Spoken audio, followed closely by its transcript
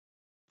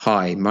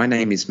Hi, my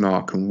name is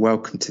Mark and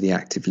welcome to The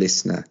Active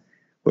Listener,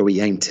 where we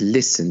aim to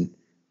listen,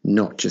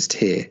 not just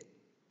hear.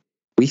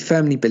 We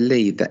firmly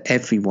believe that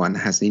everyone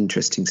has an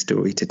interesting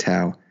story to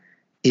tell,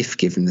 if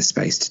given the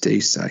space to do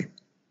so.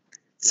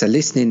 So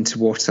listening to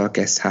what our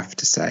guests have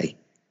to say,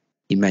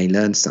 you may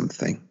learn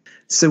something.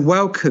 So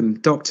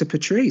welcome, Dr.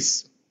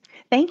 Patrice.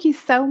 Thank you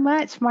so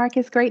much, Mark.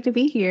 It's great to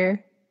be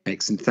here.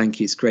 Excellent. Thank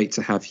you. It's great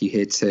to have you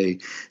here too.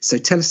 So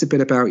tell us a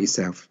bit about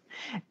yourself.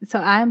 So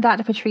I'm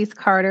Dr. Patrice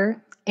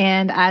Carter,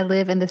 and I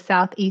live in the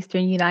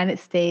southeastern United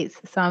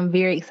States. So I'm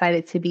very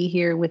excited to be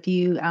here with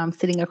you,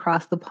 sitting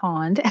across the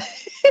pond.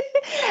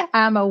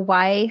 I'm a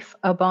wife,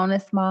 a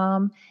bonus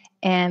mom,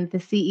 and the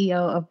CEO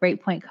of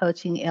Breakpoint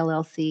Coaching,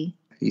 LLC.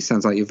 You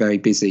sounds like you're very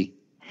busy.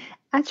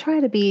 I try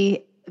to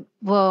be,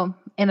 well,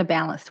 in a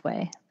balanced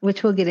way,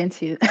 which we'll get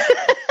into.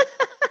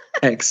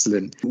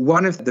 Excellent.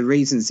 One of the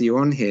reasons you're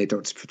on here,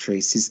 Dr.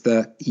 Patrice, is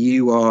that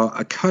you are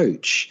a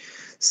coach.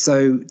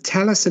 So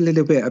tell us a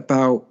little bit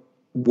about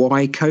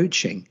why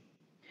coaching?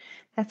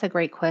 That's a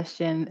great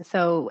question.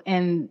 So,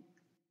 and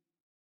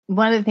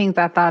one of the things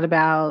I thought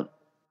about,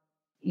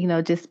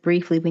 just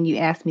briefly when you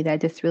asked me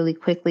that just really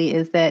quickly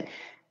is that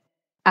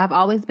I've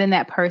always been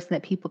that person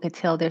that people could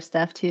tell their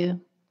stuff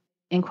to,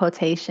 in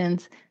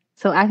quotations.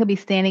 So I could be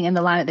standing in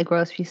the line at the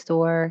grocery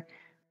store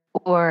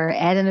or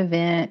at an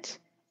event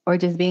or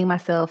just being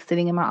myself,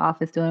 sitting in my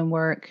office doing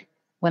work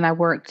when I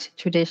worked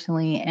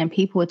traditionally, and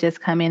people would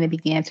just come in and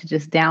begin to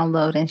just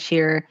download and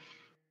share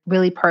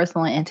really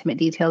personal and intimate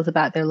details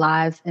about their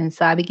lives. And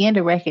so I began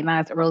to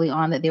recognize early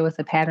on that there was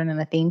a pattern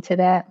and a theme to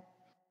that.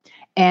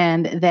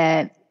 And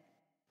that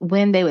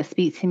when they would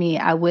speak to me,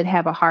 I would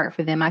have a heart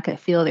for them. I could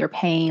feel their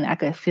pain. I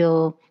could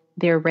feel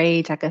their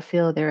rage. I could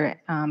feel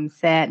their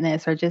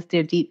sadness or just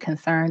their deep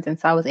concerns. And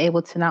so I was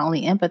able to not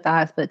only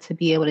empathize, but to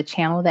be able to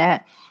channel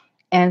that.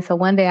 And so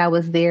one day I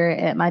was there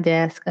at my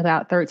desk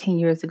about 13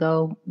 years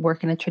ago,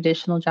 working a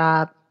traditional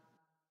job.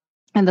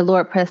 And the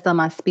Lord pressed on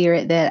my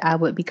spirit that I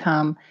would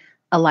become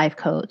a life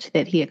coach,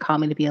 that He had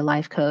called me to be a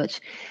life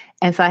coach.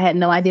 And so I had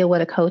no idea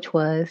what a coach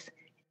was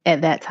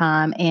at that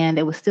time. And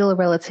it was still a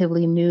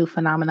relatively new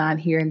phenomenon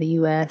here in the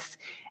US.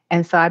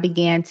 And so I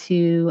began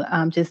to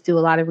just do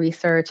a lot of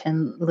research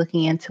and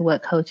looking into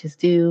what coaches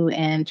do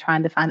and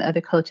trying to find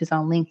other coaches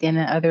on LinkedIn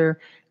and other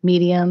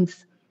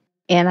mediums.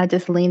 And I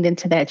just leaned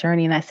into that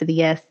journey and I said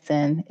yes.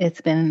 And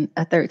it's been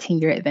a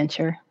 13-year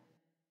adventure.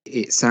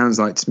 It sounds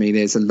like to me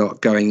there's a lot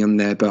going on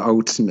there, but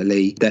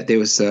ultimately that there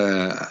was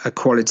a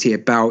quality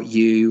about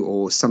you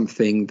or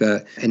something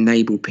that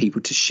enabled people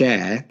to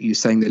share. You're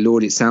saying the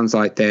Lord, it sounds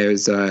like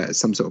there's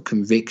some sort of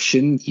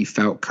conviction. You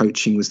felt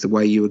coaching was the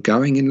way you were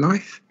going in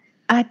life?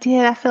 I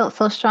did. I felt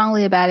so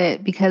strongly about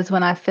it because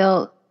when I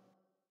felt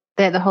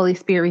that the Holy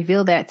Spirit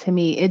revealed that to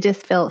me, it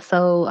just felt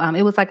so,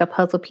 it was like a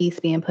puzzle piece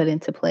being put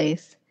into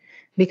place.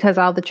 Because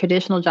all the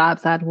traditional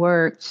jobs I'd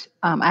worked,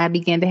 I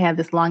began to have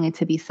this longing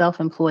to be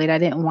self-employed. I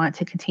didn't want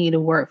to continue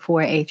to work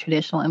for a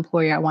traditional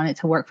employer. I wanted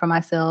to work for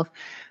myself,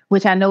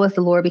 which I know is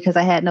the Lord because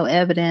I had no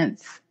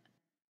evidence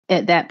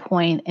at that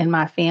point in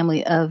my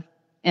family of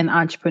an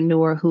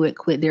entrepreneur who had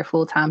quit their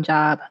full-time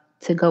job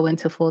to go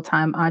into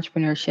full-time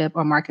entrepreneurship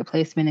or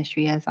marketplace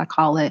ministry, as I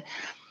call it.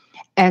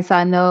 And so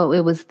I know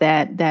it was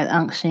that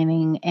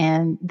unctioning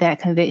and that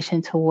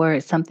conviction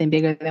towards something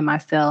bigger than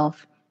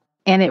myself.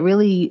 And it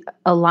really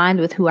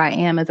aligned with who I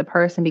am as a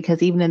person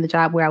because even in the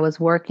job where I was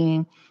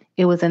working,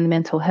 it was in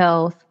mental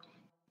health.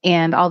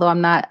 And although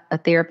I'm not a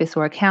therapist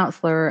or a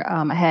counselor,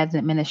 I had an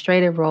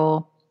administrative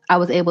role. I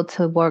was able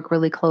to work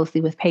really closely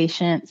with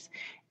patients.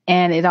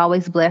 And it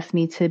always blessed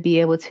me to be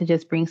able to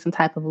just bring some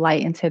type of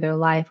light into their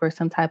life or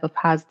some type of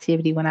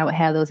positivity when I would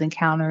have those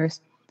encounters.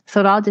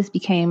 So it all just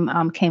came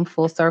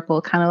full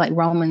circle, kind of like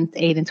Romans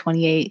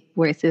 8:28,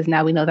 where it says,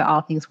 now we know that all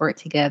things work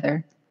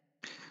together.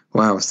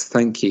 Wow,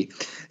 thank you.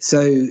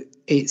 So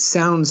it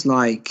sounds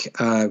like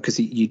because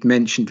you'd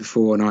mentioned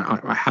before, and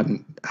I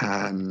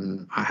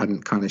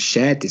hadn't kind of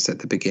shared this at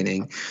the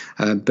beginning,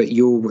 but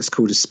you're what's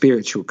called a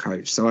spiritual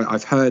coach. So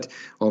I've heard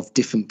of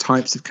different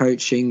types of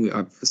coaching.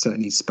 I've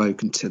certainly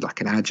spoken to like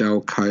an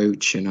agile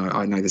coach, and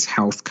I know there's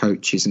health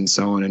coaches and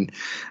so on.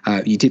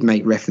 And you did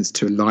make reference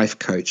to a life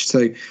coach.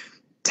 So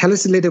tell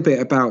us a little bit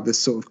about the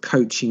sort of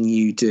coaching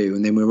you do,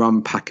 and then we'll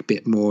unpack a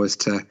bit more as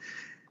to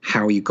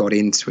how you got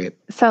into it.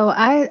 So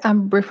I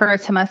refer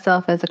to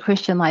myself as a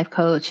Christian life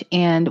coach.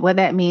 And what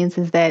that means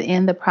is that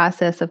in the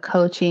process of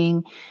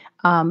coaching,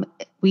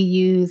 we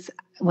use,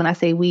 when I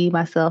say we,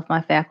 myself,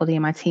 my faculty,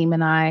 and my team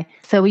and I,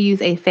 so we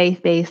use a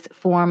faith-based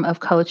form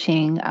of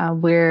coaching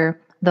where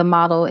the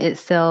model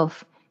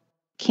itself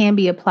can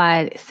be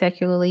applied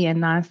secularly and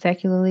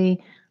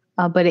non-secularly,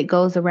 but it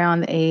goes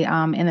around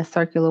in a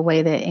circular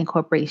way that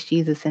incorporates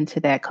Jesus into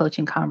that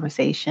coaching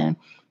conversation.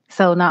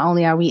 So not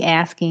only are we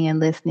asking and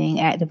listening,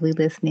 actively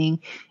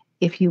listening,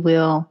 if you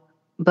will,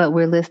 but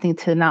we're listening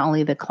to not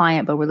only the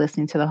client, but we're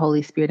listening to the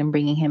Holy Spirit and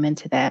bringing Him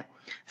into that.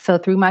 So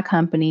through my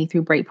company,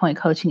 through Breakpoint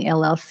Coaching,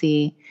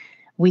 LLC,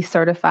 we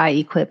certify,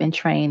 equip, and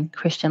train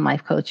Christian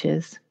life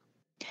coaches.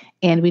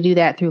 And we do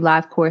that through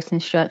live course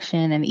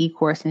instruction and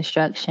e-course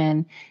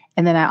instruction.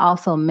 And then I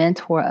also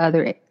mentor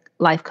other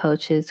life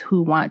coaches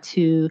who want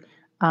to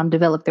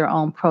develop their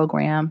own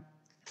program.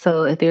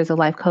 So if there's a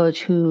life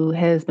coach who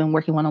has been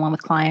working one-on-one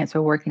with clients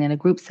or working in a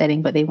group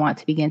setting, but they want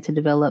to begin to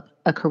develop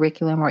a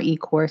curriculum or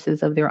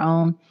e-courses of their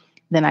own,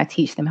 then I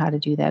teach them how to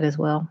do that as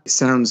well. It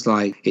sounds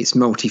like it's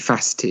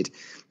multifaceted.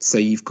 So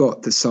you've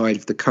got the side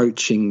of the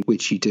coaching,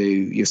 which you do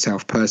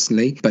yourself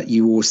personally, but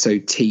you also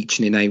teach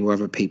and enable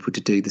other people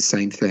to do the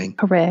same thing.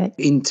 Correct.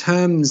 In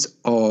terms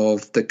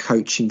of the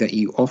coaching that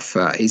you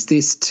offer, is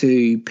this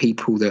to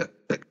people that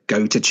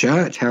go to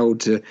church? How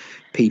do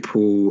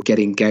people get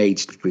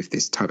engaged with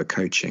this type of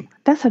coaching?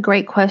 That's a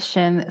great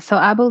question. So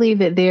I believe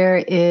that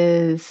there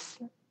is,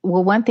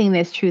 well, one thing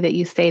that's true that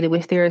you stated,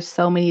 which there are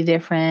so many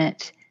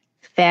different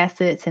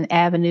facets and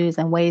avenues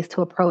and ways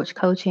to approach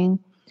coaching.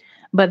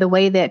 But the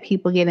way that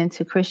people get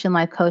into Christian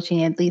life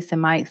coaching, at least in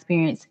my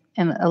experience,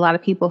 and a lot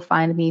of people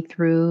find me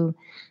through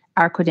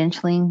our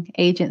credentialing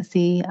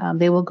agency,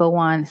 they will go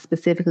on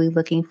specifically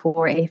looking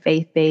for a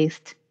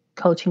faith-based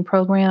coaching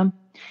program.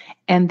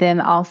 And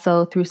then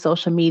also through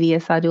social media.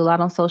 So I do a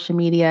lot on social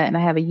media and I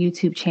have a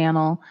YouTube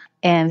channel.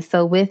 And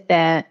so with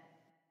that,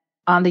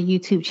 on the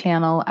YouTube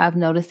channel, I've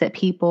noticed that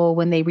people,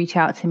 when they reach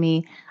out to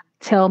me,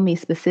 tell me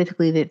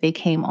specifically that they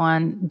came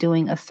on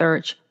doing a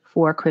search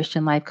for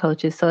Christian life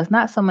coaches. So it's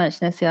not so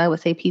much necessarily, I would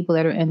say, people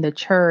that are in the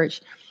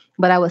church,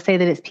 but I would say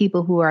that it's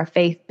people who are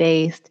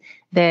faith-based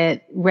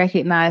that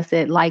recognize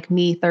that, like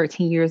me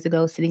 13 years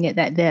ago, sitting at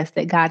that desk,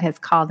 that God has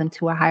called them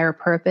to a higher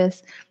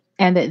purpose,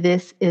 and that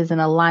this is in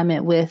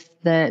alignment with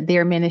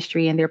their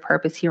ministry and their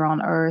purpose here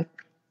on earth,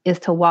 is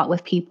to walk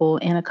with people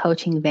in a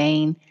coaching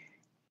vein,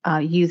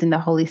 using the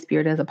Holy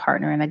Spirit as a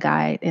partner and a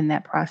guide in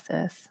that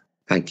process.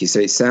 Thank you. So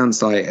it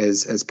sounds like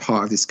as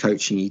part of this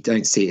coaching, you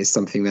don't see it as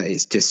something that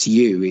it's just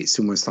you. It's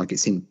almost like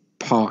it's in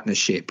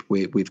partnership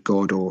with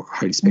God or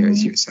Holy Spirit,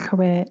 as you were saying.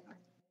 Correct.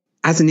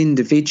 As an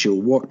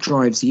individual, what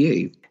drives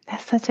you?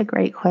 That's such a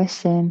great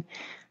question.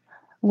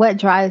 What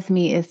drives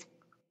me is,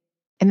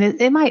 and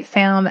it might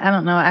sound, I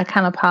don't know, I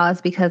kind of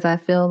pause because I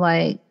feel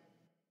like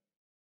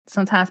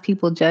sometimes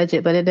people judge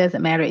it, but it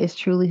doesn't matter. It's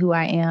truly who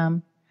I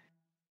am.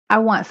 I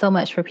want so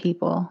much for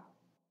people.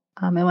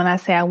 And when I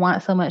say I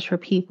want so much for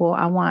people,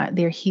 I want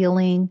their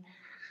healing.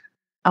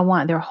 I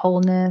want their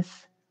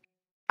wholeness.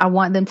 I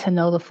want them to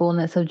know the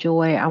fullness of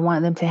joy. I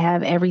want them to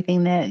have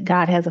everything that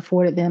God has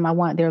afforded them. I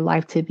want their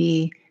life to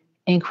be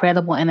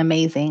incredible and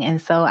amazing.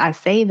 And so I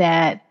say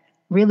that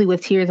really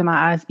with tears in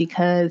my eyes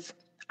because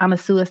I'm a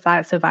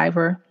suicide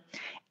survivor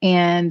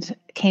and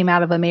came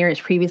out of a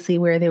marriage previously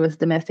where there was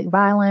domestic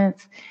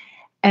violence.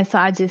 And so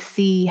I just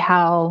see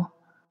how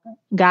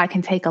God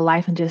can take a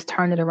life and just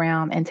turn it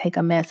around and take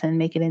a mess and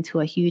make it into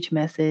a huge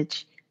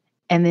message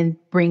and then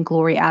bring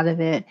glory out of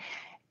it.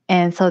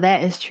 And so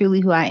that is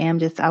truly who I am.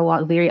 I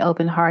walk very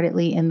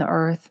open-heartedly in the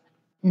earth,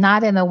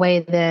 not in a way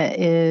that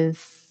is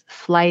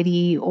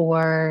flighty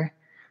or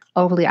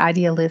overly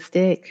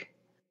idealistic,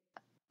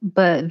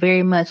 but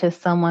very much as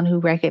someone who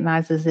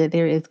recognizes that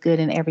there is good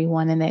in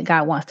everyone and that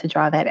God wants to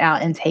draw that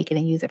out and take it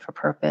and use it for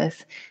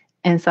purpose.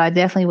 And so I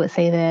definitely would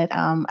say that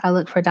I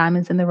look for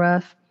diamonds in the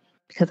rough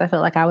because I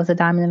felt like I was a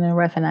diamond in the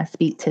rough, and I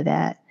speak to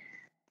that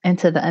and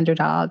to the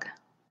underdog.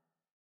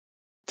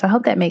 So I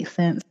hope that makes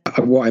sense.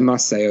 What I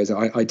must say is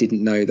I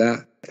didn't know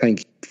that.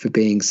 Thank you for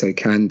being so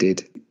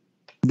candid.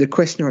 The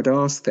question I'd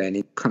ask then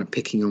is kind of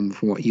picking on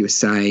from what you were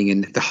saying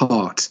and the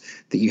heart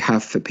that you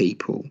have for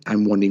people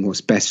and wanting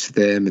what's best for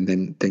them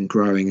and then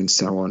growing and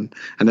so on.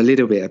 And a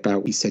little bit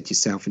about what you said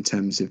yourself in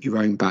terms of your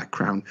own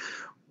background.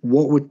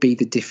 What would be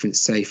the difference,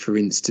 say, for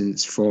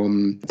instance,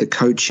 from the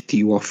coach that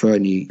you offer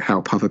and you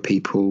help other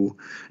people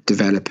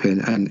develop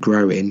and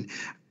grow in,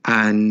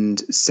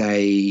 and,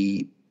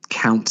 say,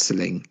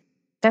 counseling?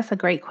 That's a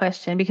great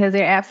question because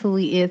there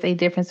absolutely is a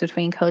difference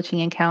between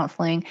coaching and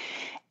counseling.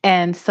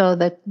 And so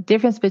the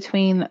difference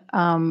between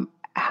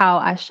how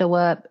I show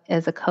up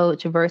as a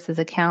coach versus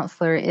a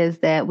counselor is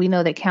that we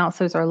know that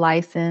counselors are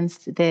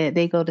licensed, that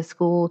they go to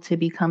school to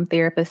become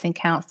therapists and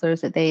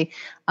counselors, that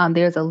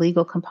there's a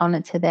legal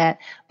component to that.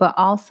 But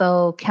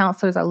also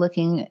counselors are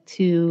looking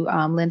to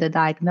lend a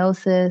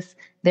diagnosis.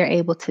 They're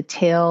able to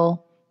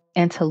tell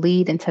and to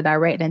lead and to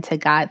direct and to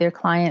guide their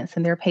clients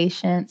and their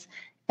patients,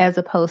 as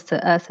opposed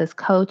to us as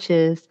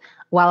coaches.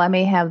 While I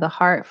may have the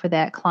heart for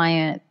that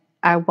client,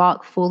 I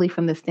walk fully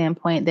from the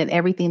standpoint that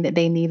everything that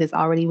they need is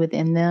already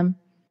within them.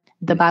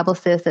 The Bible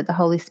says that the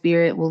Holy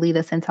Spirit will lead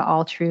us into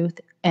all truth,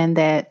 and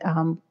that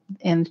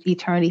and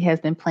eternity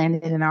has been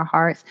planted in our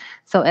hearts.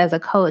 So as a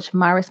coach,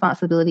 my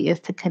responsibility is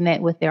to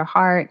connect with their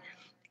heart,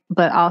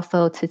 but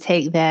also to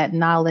take that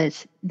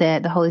knowledge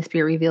that the Holy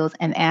Spirit reveals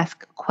and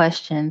ask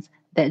questions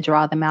that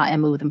draw them out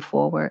and move them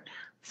forward.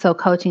 So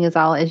coaching is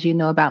all, as you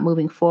know, about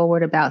moving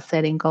forward, about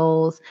setting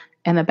goals,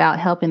 and about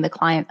helping the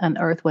client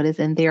unearth what is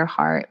in their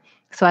heart.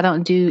 So I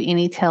don't do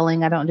any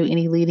telling, I don't do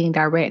any leading,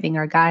 directing,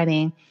 or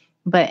guiding.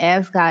 But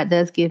as God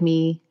does give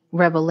me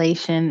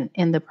revelation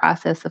in the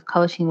process of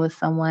coaching with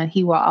someone,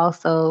 He will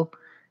also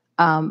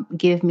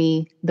give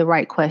me the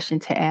right question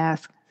to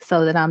ask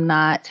so that I'm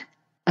not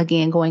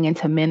again, going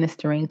into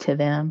ministering to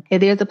them. If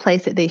there's a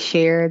place that they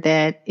share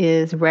that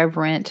is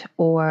reverent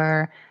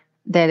or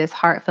that is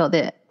heartfelt,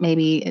 that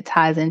maybe it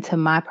ties into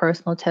my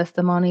personal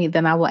testimony,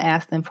 then I will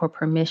ask them for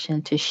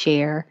permission to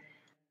share,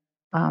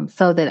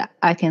 so that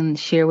I can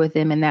share with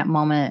them in that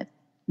moment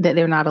that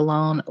they're not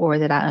alone, or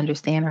that I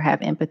understand or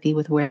have empathy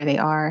with where they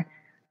are.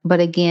 But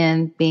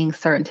again, being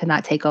certain to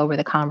not take over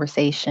the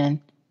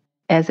conversation,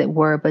 as it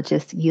were, but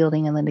just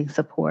yielding and lending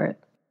support.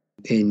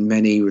 In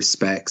many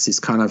respects, it's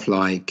kind of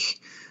like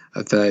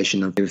a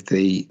version of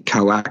the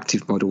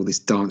coactive model, this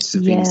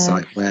Dances of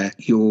Insight, where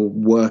you're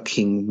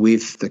working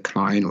with the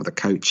client or the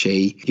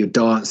coachee, you're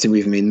dancing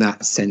with them in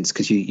that sense,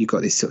 because you've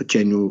got this sort of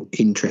general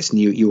interest,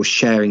 and you're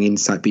sharing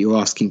insight, but you're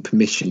asking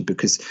permission,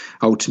 because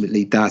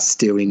ultimately they're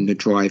still in the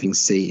driving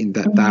seat, in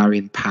that they're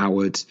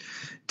empowered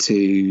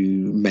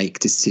to make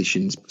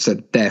decisions. So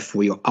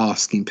therefore you're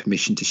asking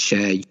permission to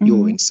share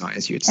your insight,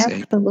 as you would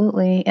say.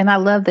 Absolutely. And I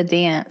love the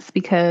dance,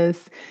 because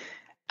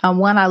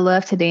one, I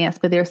love to dance,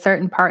 but there are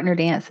certain partner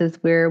dances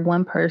where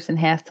one person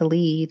has to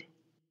lead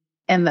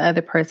and the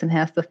other person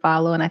has to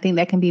follow. And I think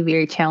that can be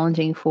very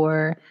challenging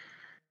for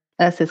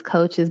us as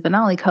coaches, but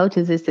not only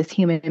coaches, it's just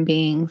human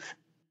beings,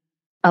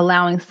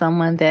 allowing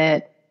someone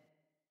that,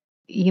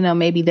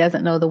 maybe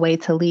doesn't know the way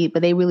to lead,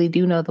 but they really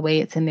do know the way.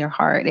 It's in their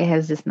heart. It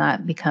has just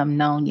not become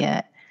known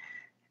yet.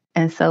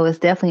 And so it's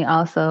definitely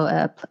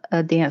also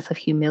a dance of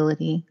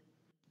humility.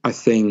 I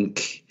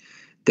think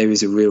there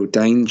is a real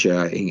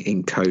danger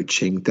in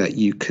coaching that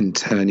you can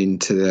turn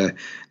into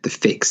the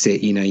fix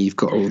it, you've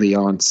got all the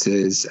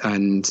answers,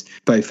 and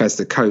both as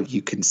the coach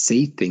you can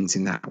see things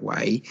in that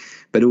way,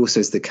 but also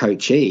as the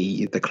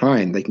coachee, the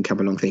client, they can come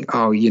along and think,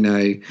 oh,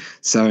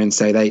 so and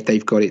so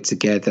they've got it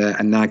together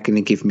and they're going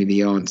to give me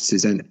the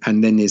answers, and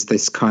then there's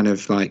this kind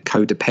of like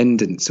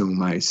codependence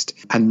almost,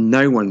 and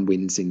no one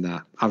wins in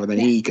that other than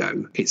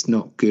ego. It's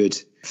not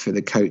good for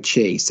the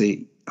coachee. So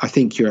I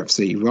think you're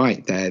absolutely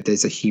right there.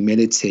 There's a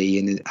humility,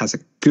 and as a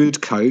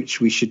good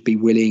coach, we should be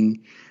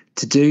willing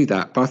to do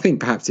that. But I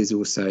think perhaps there's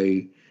also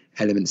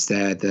elements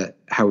there that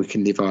how we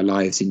can live our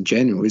lives in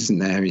general, isn't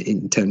there,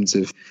 in terms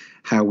of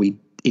how we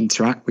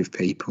interact with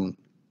people.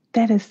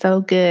 That is so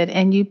good.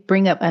 And you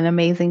bring up an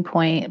amazing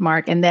point,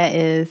 Mark. And that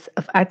is,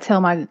 I tell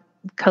my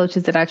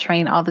coaches that I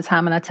train all the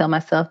time, and I tell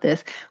myself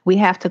this, we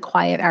have to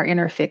quiet our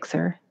inner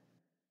fixer.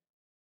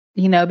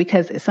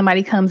 Because if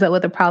somebody comes up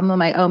with a problem, I'm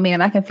like, oh man,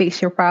 I can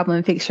fix your problem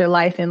and fix your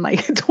life in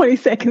like 20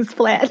 seconds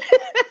flat.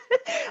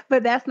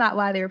 But that's not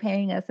why they're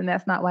paying us, and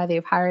that's not why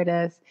they've hired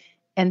us,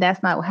 and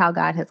that's not how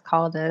God has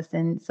called us.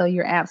 And so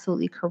you're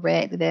absolutely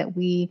correct that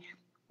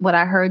what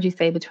I heard you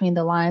say between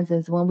the lines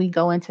is, when we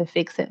go into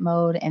fix it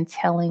mode and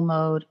telling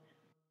mode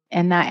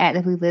and not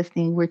actively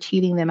listening, we're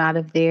cheating them out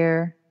of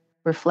their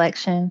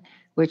reflection.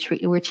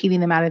 We're cheating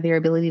them out of their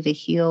ability to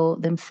heal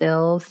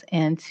themselves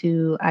and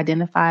to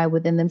identify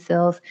within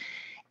themselves,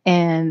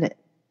 and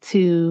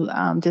to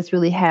just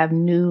really have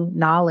new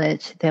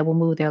knowledge that will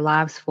move their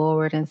lives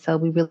forward. And so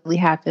we really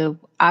have to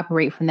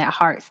operate from that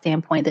heart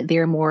standpoint, that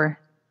they're more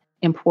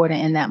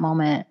important in that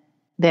moment,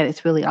 that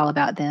it's really all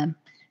about them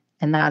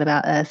and not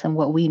about us and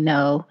what we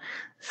know.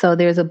 So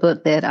there's a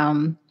book that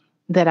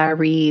I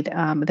read,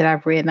 that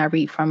I've read and I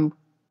read from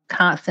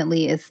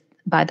constantly, is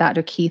by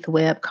Dr. Keith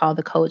Webb, called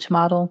The Coach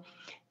Model.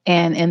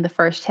 And in the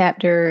first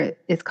chapter,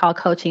 it's called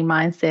Coaching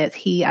Mindsets.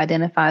 He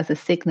identifies a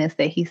sickness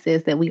that he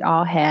says that we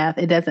all have.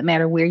 It doesn't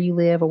matter where you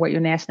live or what your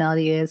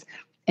nationality is.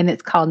 And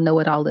it's called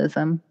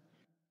know-it-allism.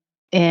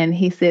 And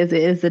he says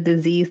it is a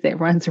disease that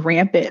runs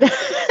rampant.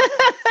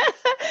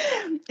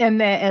 And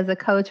that as a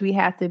coach, we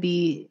have to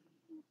be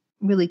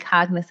really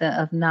cognizant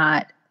of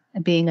not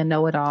being a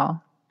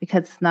know-it-all,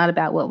 because it's not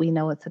about what we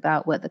know. It's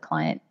about what the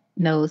client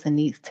knows and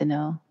needs to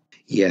know.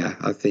 Yeah,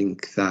 I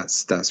think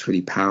that's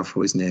really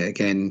powerful, isn't it?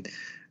 Again,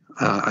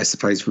 I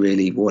suppose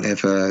really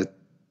whatever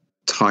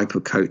type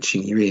of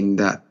coaching you're in,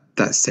 that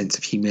sense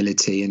of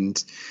humility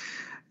and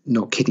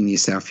not kidding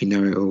yourself,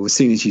 or as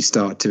soon as you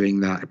start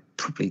doing that,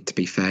 probably, to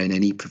be fair, in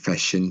any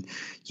profession,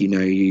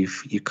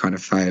 you've kind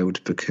of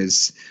failed,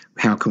 because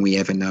how can we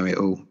ever know it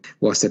all?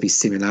 Whilst there be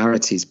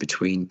similarities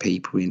between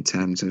people in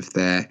terms of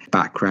their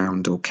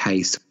background or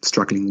case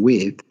struggling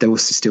with, they're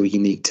also still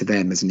unique to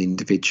them as an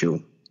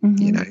individual.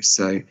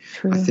 So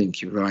true. I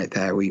think you're right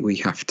there. We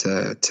have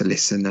to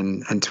listen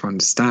and to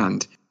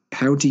understand.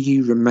 How do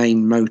you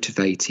remain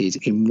motivated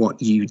in what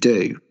you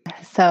do?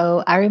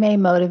 So I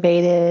remain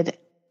motivated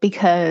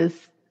because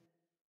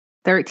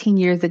 13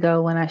 years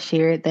ago, when I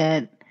shared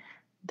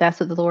that's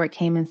what the Lord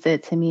came and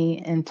said to me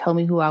and told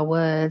me who I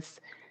was,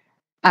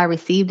 I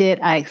received it,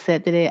 I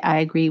accepted it, I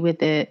agreed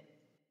with it.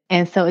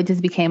 And so it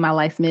just became my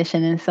life's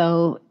mission. And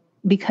so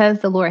because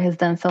the Lord has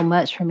done so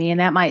much for me, and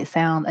that might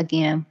sound,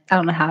 again, I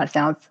don't know how it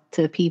sounds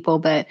to people,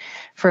 but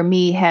for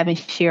me, having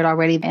shared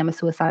already, I'm a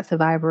suicide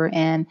survivor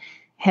and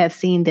have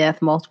seen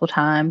death multiple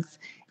times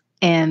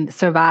and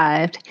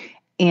survived.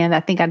 And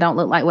I think I don't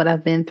look like what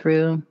I've been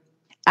through.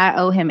 I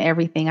owe him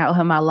everything. I owe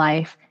him my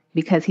life,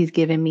 because he's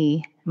given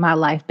me my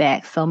life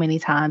back so many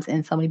times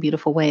in so many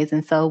beautiful ways.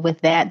 And so with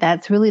that,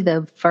 that's really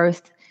the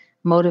first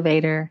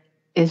motivator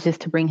is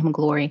just to bring him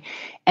glory.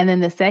 And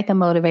then the second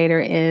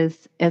motivator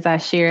is, as I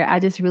share, I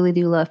just really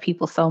do love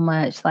people so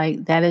much.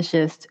 Like that is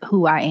just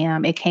who I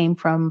am. It came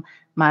from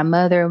my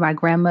mother, my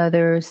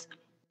grandmothers.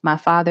 My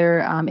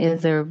father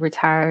is a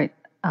retired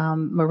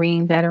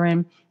Marine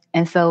veteran.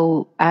 And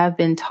so I've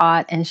been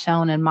taught and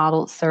shown and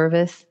modeled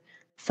service.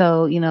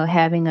 So,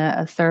 having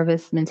a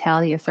service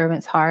mentality, a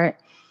servant's heart.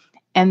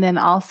 And then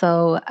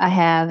also I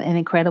have an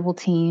incredible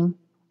team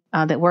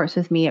that works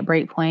with me at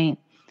Breakpoint.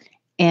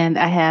 And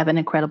I have an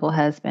incredible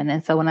husband.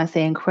 And so when I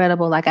say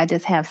incredible, like I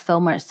just have so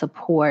much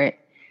support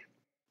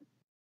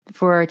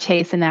for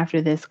chasing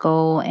after this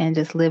goal and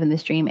just living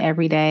this dream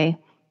every day.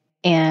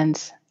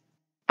 And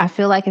I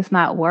feel like it's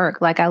not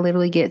work. Like I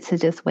literally get to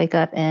just wake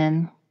up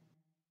and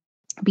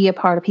be a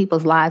part of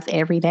people's lives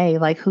every day.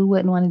 Like who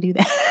wouldn't want to do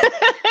that?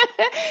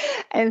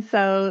 And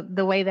so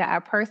the way that I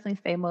personally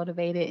stay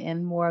motivated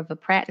in more of a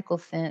practical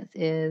sense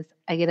is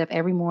I get up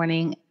every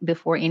morning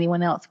before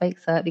anyone else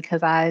wakes up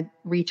because I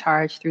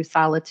recharge through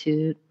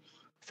solitude.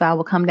 So I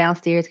will come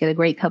downstairs, get a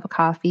great cup of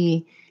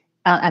coffee.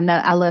 I know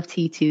I love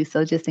tea too.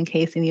 So just in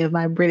case any of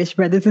my British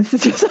brothers and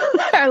sisters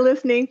are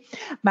listening,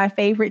 my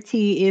favorite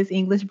tea is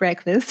English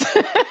breakfast.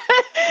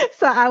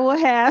 So I will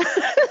have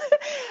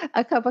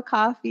a cup of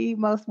coffee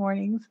most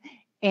mornings.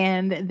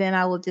 And then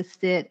I will just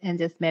sit and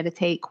just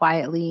meditate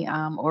quietly,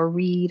 or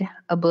read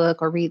a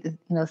book, or read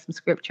some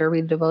scripture,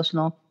 read a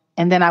devotional.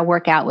 And then I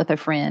work out with a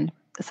friend.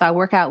 So I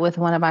work out with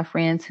one of my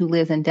friends who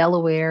lives in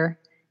Delaware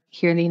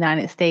here in the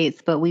United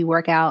States, but we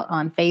work out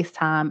on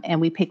FaceTime and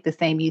we pick the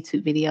same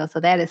YouTube video. So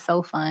that is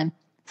so fun.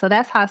 So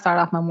that's how I start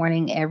off my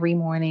morning every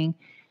morning.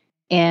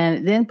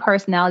 And then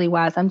personality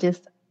wise, I'm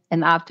just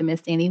an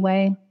optimist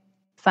anyway.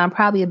 So I'm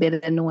probably a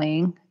bit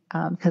annoying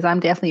because I'm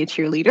definitely a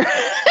cheerleader.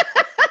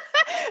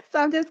 So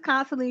I'm just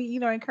constantly,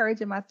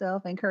 encouraging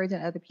myself, encouraging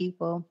other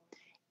people.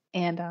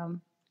 And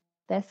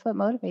that's what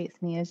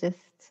motivates me, is just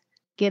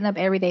getting up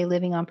every day,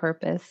 living on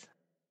purpose.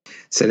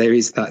 So there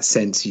is that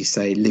sense, you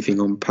say, living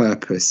on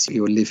purpose.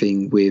 You're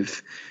living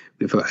with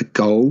a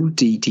goal.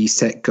 Do you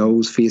set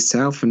goals for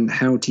yourself, and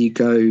how do you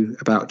go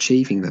about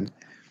achieving them?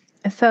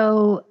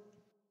 So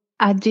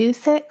I do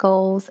set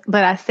goals,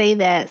 but I say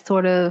that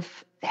sort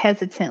of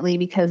hesitantly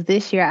because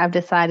this year I've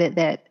decided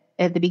that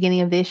at the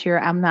beginning of this year,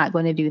 I'm not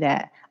going to do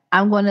that.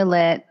 I'm going to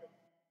let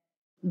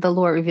the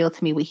Lord reveal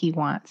to me what he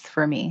wants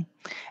for me.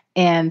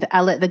 And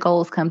I let the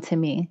goals come to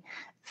me.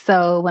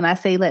 So when I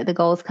say let the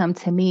goals come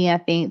to me, I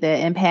think that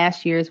in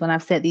past years when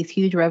I've set these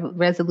huge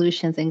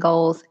resolutions and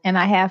goals, and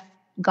I have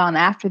gone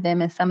after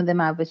them, and some of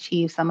them I've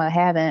achieved, some I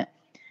haven't,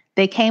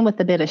 they came with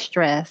a bit of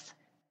stress.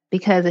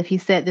 Because if you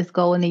set this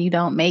goal and then you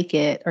don't make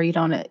it or you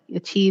don't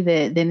achieve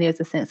it, then there's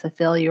a sense of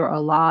failure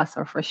or loss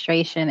or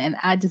frustration. And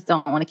I just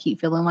don't want to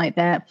keep feeling like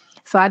that.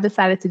 So I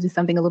decided to do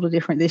something a little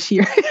different this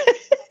year.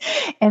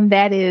 And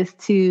that is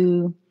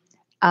to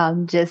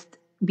just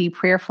be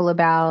prayerful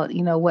about,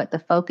 what the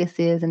focus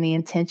is and the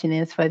intention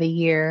is for the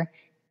year.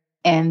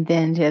 And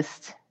then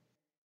just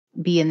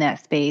be in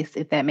that space,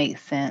 if that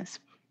makes sense.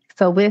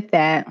 So with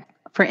that,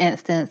 for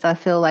instance, I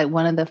feel like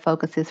one of the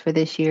focuses for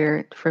this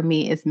year for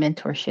me is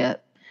mentorship.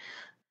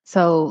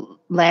 So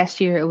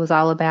last year it was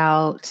all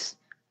about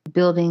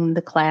building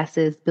the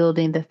classes,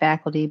 building the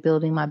faculty,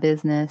 building my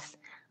business.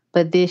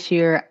 But this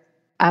year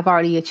I've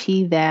already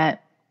achieved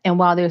that. And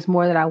while there's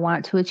more that I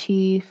want to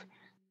achieve,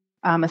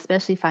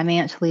 especially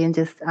financially and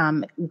just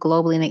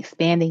globally and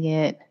expanding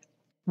it,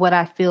 what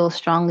I feel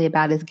strongly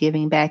about is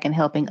giving back and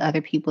helping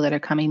other people that are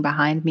coming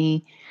behind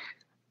me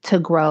to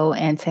grow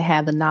and to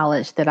have the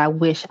knowledge that I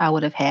wish I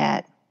would have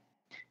had,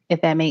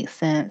 if that makes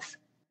sense.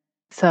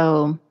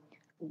 So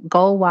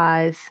goal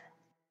wise,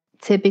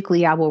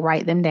 typically I will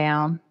write them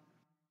down,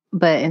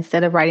 but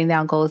instead of writing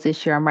down goals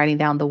this year, I'm writing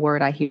down the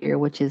word I hear,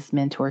 which is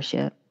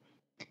mentorship.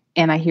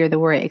 And I hear the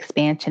word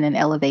expansion and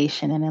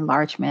elevation and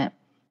enlargement.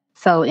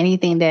 So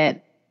anything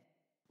that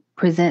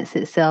presents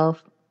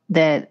itself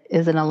that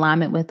is in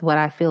alignment with what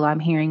I feel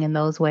I'm hearing in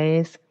those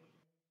ways,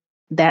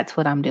 that's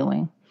what I'm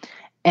doing.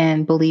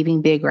 And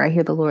believing bigger. I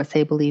hear the Lord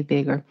say, believe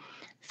bigger.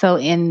 So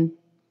in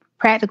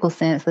practical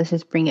sense, let's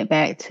just bring it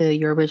back to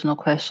your original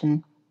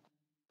question.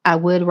 I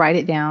would write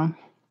it down.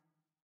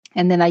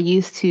 And then I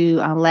used to,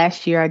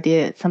 last year, I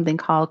did something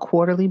called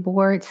quarterly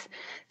boards.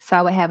 So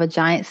I would have a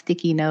giant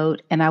sticky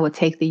note and I would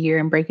take the year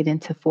and break it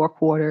into 4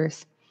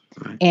 quarters.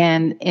 Right.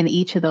 And in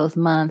each of those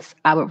months,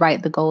 I would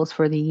write the goals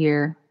for the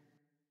year.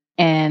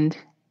 And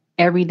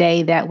every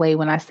day that way,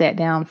 when I sat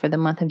down for the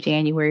month of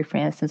January, for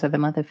instance, or the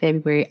month of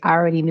February, I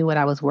already knew what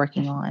I was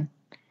working on.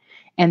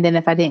 And then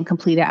if I didn't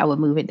complete it, I would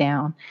move it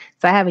down.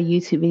 So I have a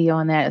YouTube video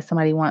on that if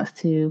somebody wants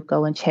to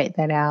go and check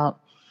that out.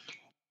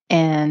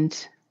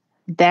 And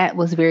that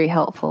was very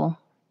helpful.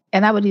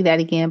 And I would do that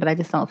again, but I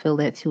just don't feel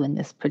led to in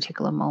this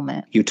particular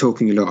moment. You're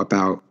talking a lot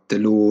about the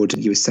Lord.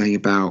 You were saying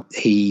about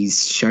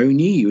he's shown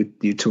you.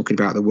 You're talking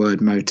about the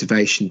word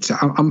motivation. So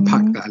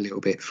unpack that a little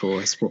bit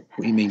for us. What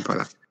do you mean by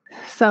that?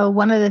 So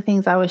one of the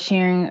things I was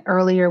sharing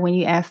earlier when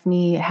you asked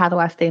me, how do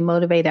I stay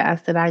motivated? I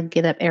said I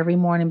get up every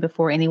morning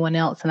before anyone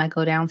else and I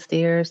go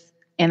downstairs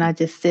and I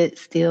just sit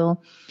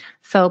still.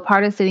 So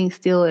part of sitting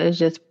still is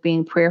just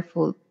being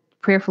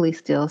prayerfully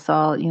still. So,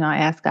 I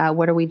ask God,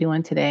 what are we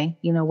doing today?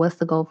 What's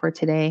the goal for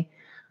today?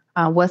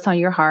 What's on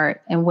your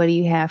heart? And what do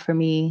you have for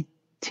me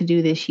to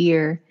do this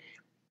year?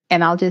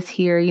 And I'll just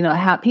hear,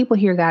 how people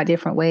hear God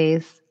different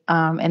ways,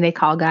 and they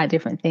call God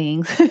different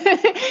things.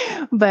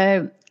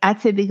 But I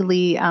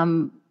typically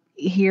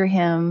hear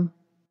him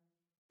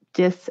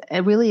just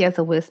really as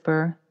a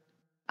whisper,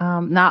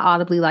 not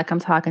audibly like I'm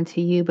talking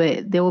to you,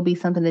 but there will be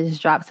something that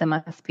just drops in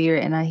my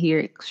spirit and I hear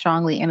it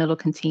strongly and it'll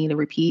continue to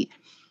repeat.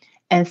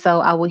 And so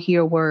I will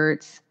hear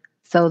words.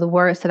 So the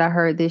words that I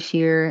heard this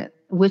year,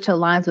 which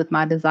aligns with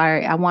my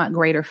desire, I want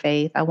greater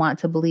faith. I want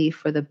to believe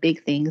for the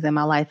big things in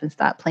my life and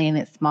stop playing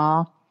it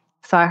small.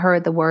 So I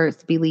heard the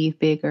words believe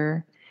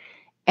bigger.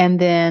 And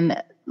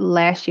then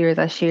last year, as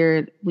I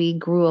shared, we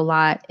grew a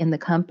lot in the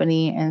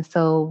company. And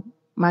so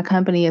my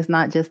company is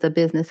not just a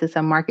business, it's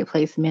a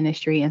marketplace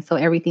ministry. And so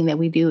everything that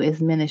we do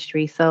is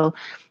ministry. So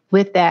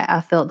with that, I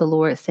felt the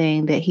Lord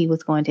saying that he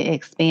was going to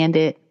expand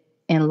it,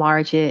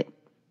 enlarge it,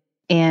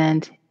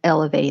 and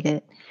elevate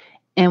it.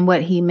 And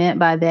what he meant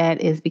by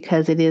that is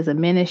because it is a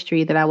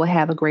ministry that I will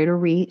have a greater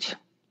reach,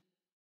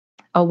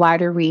 a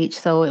wider reach.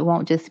 So it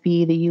won't just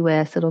be the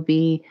US, it'll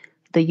be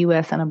the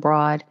US and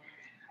abroad.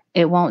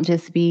 It won't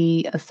just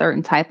be a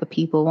certain type of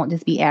people. It won't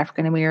just be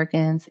African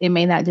Americans. It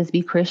may not just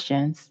be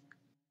Christians,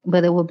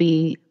 but it will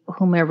be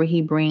whomever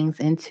he brings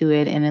into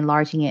it and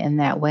enlarging it in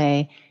that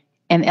way.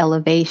 And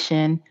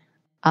elevation,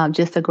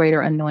 just a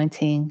greater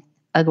anointing,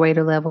 a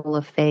greater level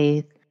of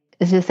faith.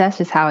 That's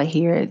just how I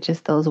hear it,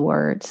 just those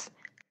words.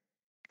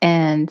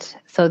 And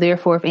so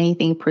therefore, if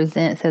anything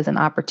presents as an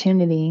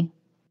opportunity,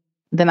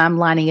 then I'm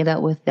lining it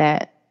up with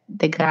that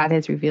God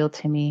has revealed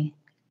to me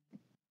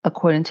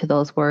according to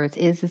those words.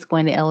 Is this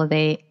going to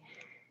elevate?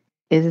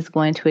 Is this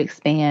going to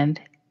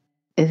expand?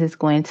 Is this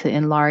going to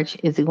enlarge?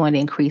 Is it going to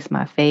increase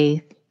my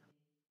faith?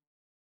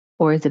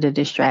 Or is it a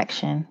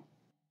distraction?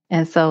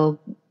 And so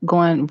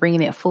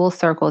bringing it full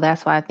circle,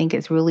 that's why I think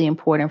it's really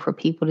important for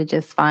people to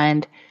just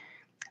find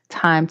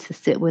time to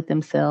sit with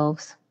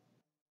themselves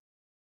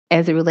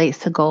as it relates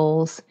to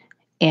goals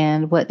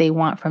and what they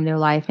want from their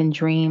life and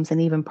dreams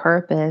and even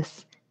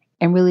purpose,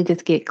 and really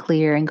just get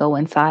clear and go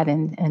inside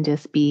and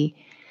just be,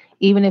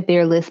 even if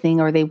they're listening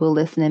or they will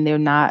listen and they're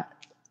not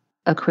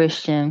a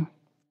Christian,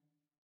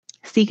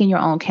 seeking your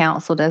own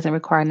counsel doesn't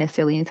require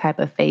necessarily any type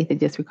of faith. It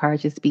just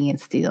requires just being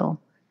still.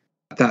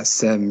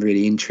 That's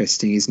really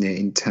interesting, isn't it,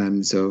 in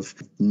terms of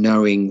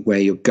knowing where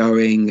you're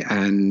going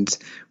and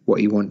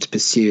what you want to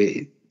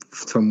pursue.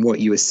 From what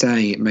you were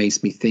saying, it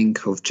makes me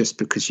think of just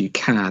because you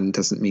can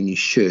doesn't mean you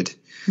should.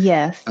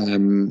 Yes.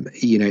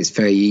 It's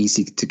very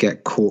easy to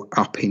get caught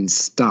up in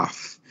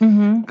stuff.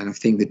 Mm-hmm. And I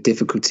think the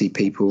difficulty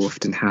people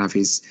often have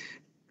is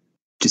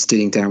just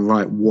sitting down,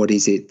 right, what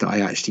is it that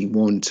I actually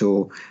want,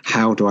 or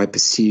how do I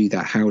pursue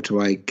that? How do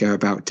I go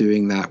about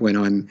doing that when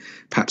I'm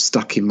perhaps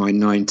stuck in my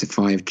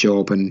 9-to-5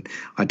 job and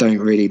I don't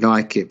really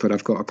like it, but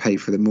I've got to pay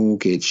for the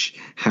mortgage?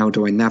 How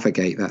do I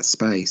navigate that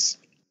space?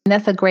 And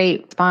that's a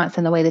great response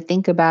and the way to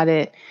think about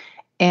it.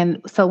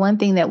 And so one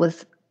thing that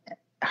was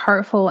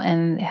hurtful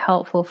and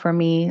helpful for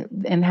me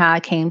and how I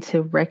came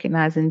to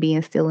recognizing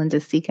being still and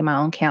just seeking my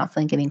own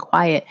counsel and getting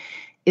quiet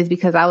is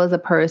because I was a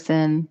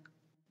person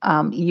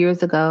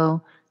years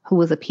ago who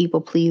was a people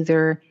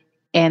pleaser.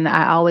 And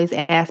I always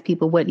asked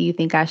people, what do you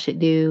think I should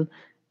do?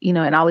 And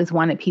I always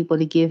wanted people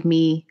to give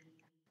me,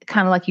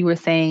 kind of like you were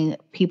saying,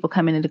 people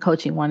coming into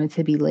coaching wanting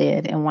to be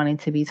led and wanting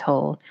to be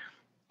told.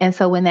 And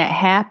so when that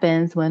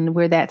happens, when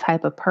we're that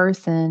type of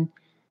person,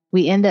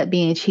 we end up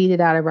being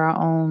cheated out of our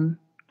own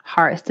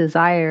heart's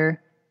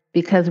desire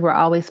because we're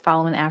always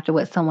following after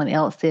what someone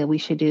else said we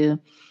should do.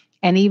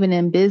 And even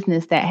in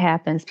business, that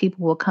happens.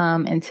 People will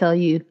come and tell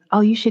you,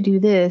 oh, you should do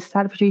this.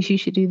 Dr. Patrice, you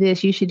should do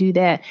this. You should do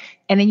that.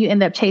 And then you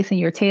end up chasing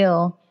your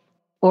tail.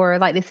 Or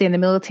like they say in the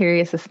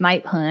military, it's a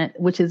snipe hunt,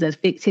 which is a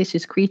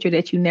fictitious creature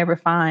that you never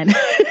find.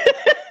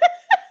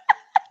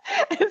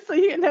 And so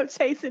you end up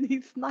chasing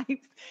these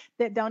snipes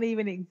that don't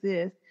even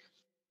exist.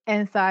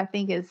 And so I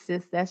think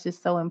that's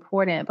just so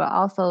important. But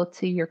also,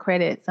 to your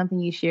credit, something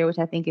you share, which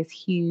I think is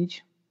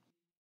huge,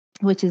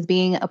 which is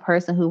being a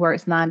person who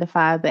works 9 to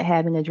 5, but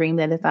having a dream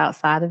that is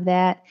outside of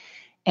that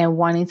and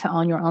wanting to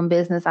own your own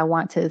business. I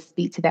want to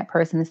speak to that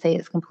person and say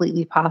it's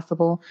completely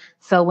possible.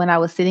 So when I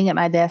was sitting at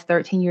my desk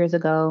 13 years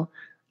ago,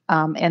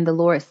 and the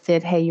Lord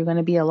said, hey, you're going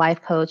to be a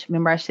life coach.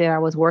 Remember, I said I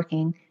was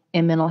working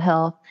in mental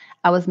health.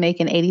 I was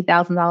making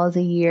 $80,000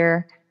 a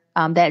year.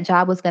 That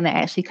job was going to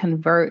actually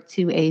convert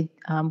to a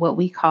what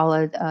we call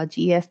a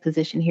GS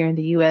position here in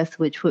the US,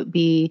 which would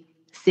be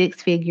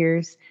 6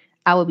 figures.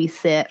 I would be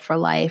set for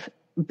life,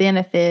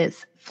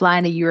 benefits,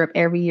 flying to Europe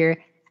every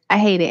year. I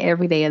hated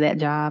every day of that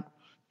job.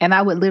 And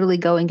I would literally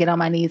go and get on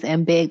my knees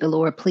and beg the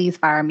Lord, please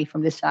fire me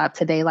from this job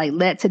today. Like,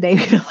 let today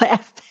be the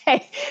last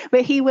day.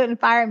 But he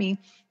wouldn't fire me.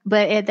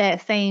 But at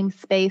that same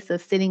space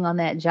of sitting on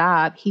that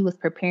job, he was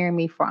preparing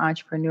me for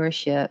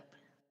entrepreneurship.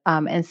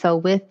 And so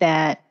with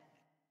that,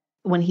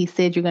 when he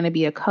said you're going to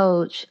be a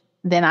coach,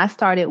 then I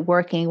started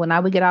working. When I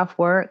would get off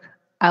work,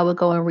 I would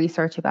go and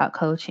research about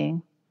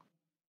coaching.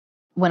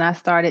 When I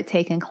started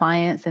taking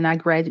clients and I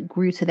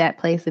grew to that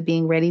place of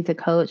being ready to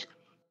coach,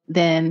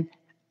 then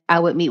I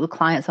would meet with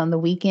clients on the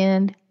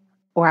weekend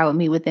or I would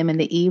meet with them in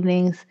the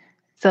evenings.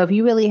 So if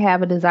you really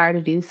have a desire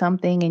to do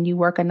something and you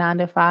work a 9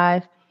 to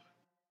 5,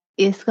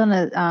 it's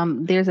gonna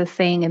there's a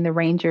saying in the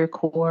Ranger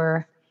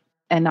Corps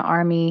and the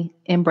Army,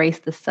 embrace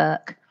the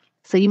suck.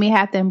 So you may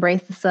have to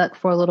embrace the suck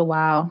for a little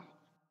while.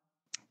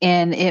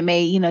 And it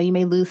may, you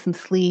may lose some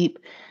sleep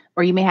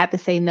or you may have to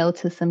say no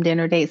to some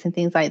dinner dates and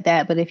things like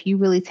that. But if you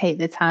really take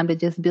the time to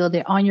just build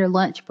it on your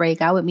lunch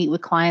break, I would meet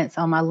with clients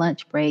on my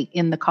lunch break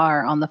in the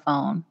car on the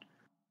phone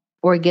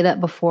or get up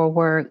before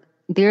work.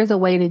 There's a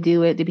way to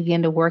do it to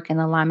begin to work in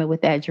alignment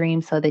with that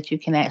dream so that you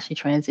can actually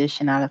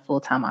transition out of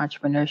full-time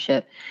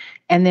entrepreneurship.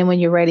 And then when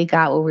you're ready,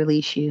 God will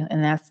release you.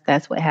 And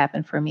that's what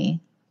happened for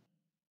me.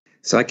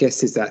 So I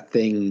guess it's that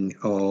thing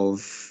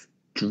of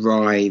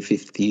drive.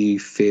 If you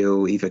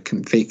feel either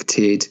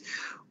convicted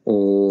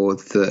or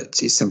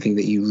that it's something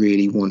that you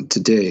really want to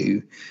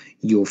do,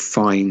 you'll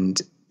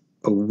find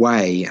a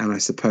way. And I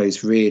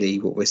suppose really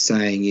what we're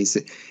saying is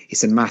that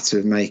it's a matter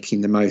of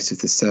making the most of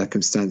the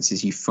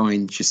circumstances you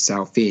find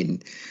yourself in.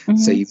 Mm-hmm.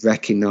 So you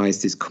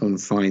recognize there's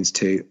confines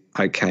to,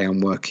 okay, I'm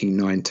working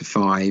 9 to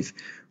 5.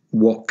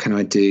 What can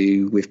I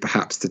do with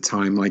perhaps the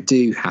time I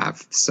do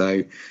have?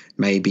 So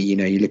maybe,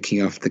 you're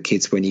looking after the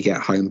kids when you get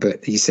home,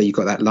 but you say you've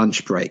got that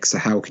lunch break. So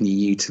how can you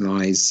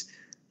utilize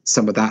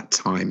some of that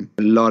time?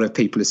 A lot of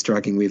people are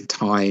struggling with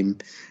time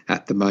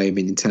at the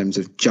moment in terms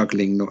of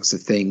juggling lots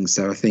of things.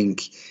 So I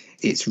think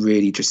it's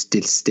really just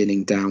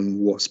distilling down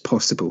what's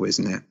possible,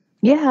 isn't it?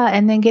 Yeah,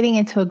 and then getting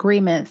into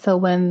agreement. So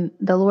when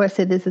the Lord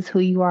said, this is who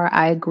you are,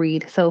 I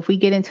agreed. So if we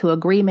get into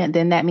agreement,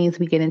 then that means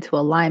we get into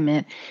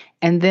alignment.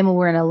 And then when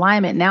we're in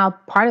alignment, now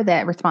part of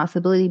that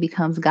responsibility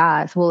becomes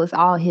God's. Well, it's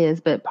all His,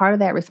 but part of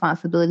that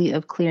responsibility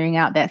of clearing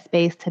out that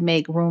space to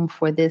make room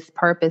for this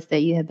purpose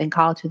that you have been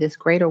called to, this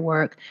greater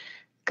work,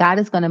 God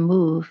is going to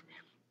move.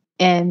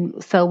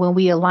 And so when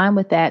we align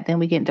with that, then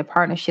we get into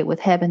partnership with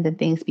heaven, then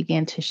things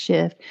begin to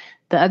shift.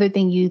 The other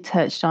thing you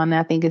touched on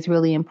that I think is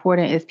really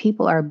important is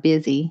people are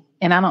busy.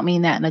 And I don't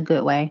mean that in a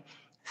good way.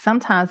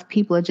 Sometimes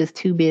people are just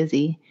too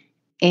busy.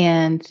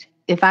 And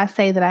if I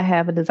say that I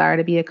have a desire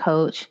to be a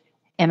coach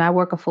and I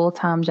work a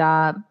full-time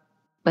job,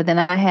 but then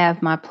I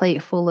have my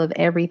plate full of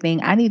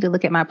everything, I need to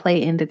look at my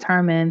plate and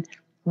determine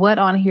what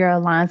on here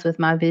aligns with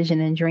my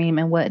vision and dream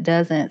and what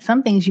doesn't.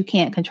 Some things you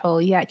can't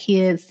control. You got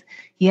kids,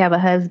 you have a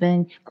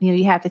husband,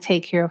 you have to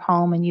take care of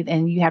home and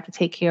you have to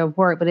take care of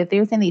work. But if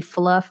there's any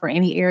fluff or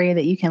any area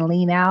that you can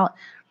lean out,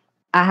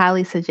 I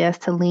highly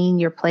suggest to lean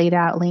your plate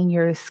out, lean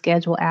your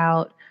schedule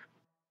out,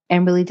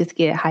 and really just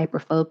get hyper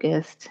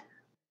focused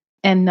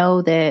and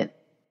know that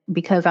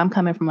because I'm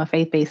coming from a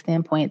faith-based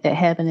standpoint, that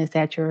heaven is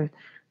at your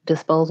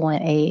disposal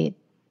and aid.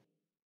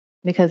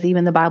 Because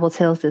even the Bible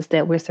tells us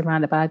that we're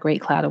surrounded by a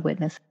great cloud of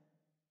witnesses.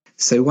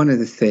 So one of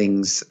the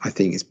things I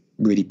think is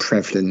really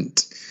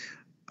prevalent,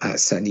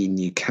 certainly in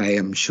the UK,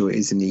 I'm sure it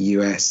is in the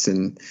US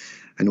and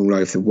all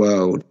over the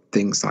world,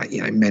 things like,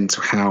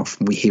 mental health.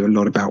 And we hear a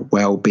lot about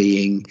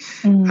well-being.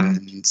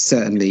 And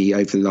certainly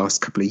over the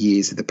last couple of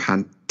years of the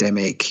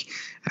pandemic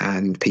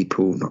and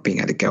people not being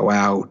able to go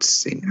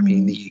out.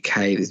 In the UK,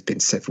 there's been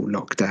several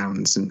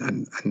lockdowns.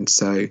 And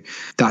so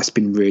that's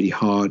been really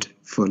hard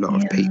for a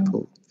lot of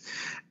people.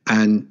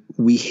 And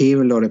we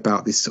hear a lot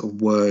about this sort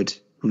of word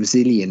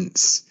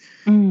resilience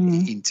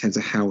in terms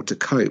of how to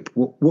cope.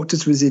 What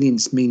does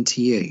resilience mean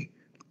to you?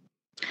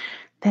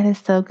 That is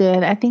so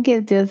good. I think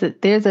it does.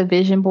 There's a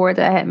vision board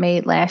that I had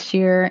made last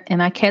year,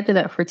 and I kept it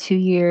up for 2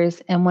 years.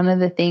 And one of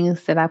the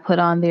things that I put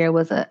on there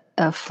was a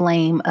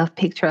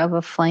picture of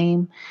a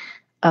flame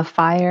of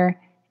fire,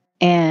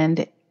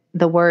 and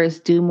the words,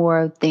 do more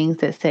of things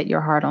that set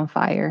your heart on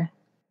fire.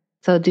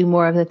 So do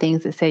more of the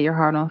things that set your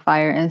heart on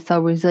fire. And so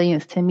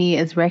resilience to me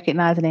is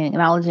recognizing and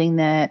acknowledging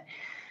that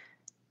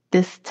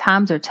these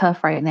times are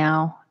tough right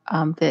now,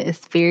 that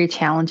it's very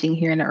challenging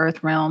here in the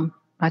earth realm.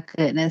 My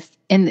goodness,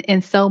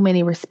 in so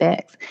many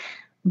respects.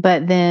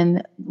 But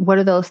then what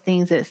are those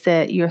things that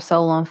set your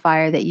soul on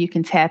fire that you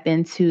can tap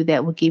into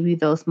that will give you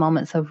those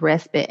moments of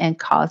respite and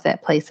cause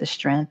that place of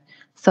strength?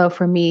 So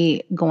for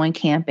me, going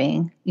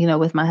camping,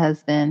 with my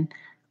husband,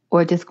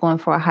 or just going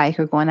for a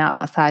hike or going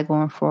outside,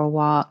 going for a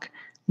walk,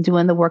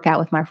 doing the workout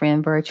with my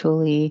friend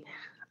virtually,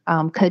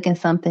 cooking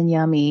something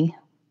yummy,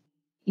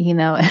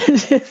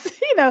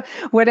 just,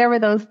 whatever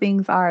those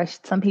things are.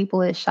 Some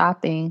people it's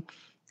shopping,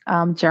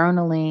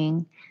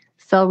 journaling.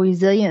 So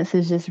resilience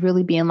is just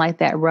really being like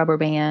that rubber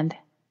band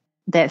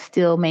that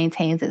still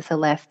maintains its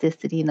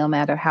elasticity no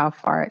matter how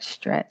far it's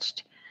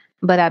stretched.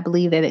 But I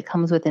believe that it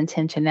comes with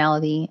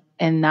intentionality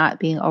and not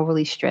being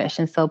overly stretched.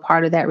 And so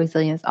part of that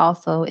resilience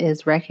also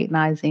is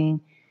recognizing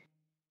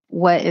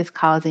what is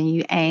causing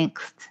you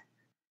angst,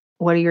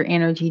 what are your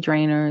energy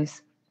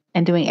drainers,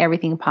 and doing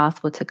everything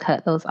possible to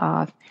cut those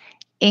off.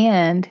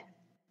 And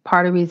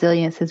part of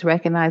resilience is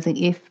recognizing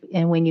if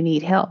and when you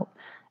need help.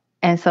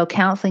 And so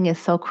counseling is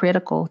so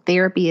critical.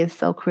 Therapy is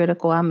so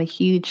critical. I'm a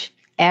huge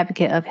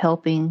advocate of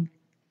helping,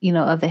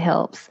 of the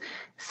helps.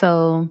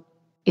 So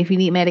if you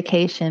need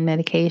medication,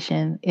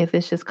 medication. If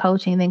it's just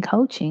coaching, then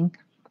coaching.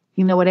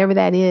 Whatever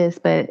that is.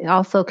 But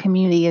also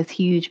community is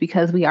huge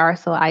because we are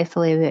so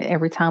isolated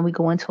every time we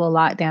go into a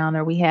lockdown,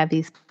 or we have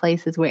these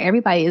places where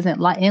everybody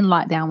isn't in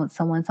lockdown with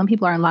someone. Some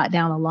people are in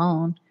lockdown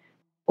alone,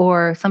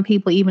 or some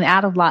people even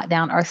out of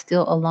lockdown are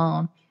still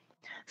alone.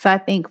 So I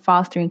think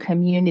fostering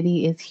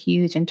community is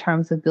huge in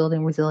terms of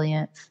building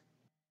resilience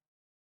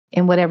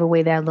in whatever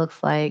way that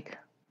looks like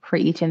for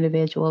each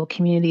individual.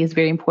 Community is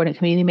very important.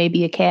 Community may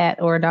be a cat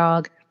or a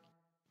dog,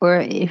 or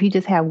if you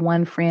just have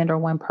one friend or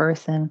one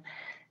person,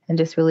 and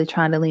just really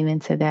trying to lean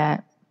into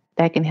that,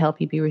 that can help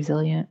you be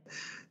resilient.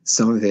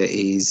 Some of it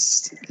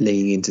is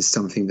leaning into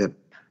something that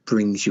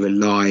brings you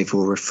alive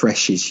or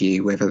refreshes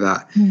you, whether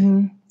that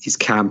is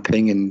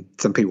camping, and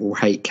some people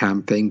hate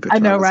camping. But I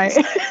know, right?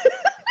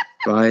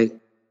 Right.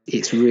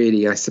 It's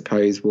really, I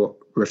suppose, what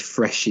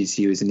refreshes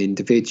you as an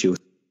individual,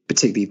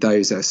 particularly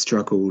those that have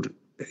struggled,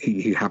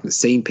 who haven't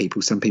seen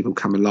people. Some people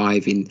come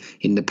alive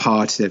in the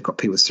party. They've got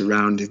people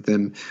surrounding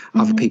them.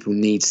 Other people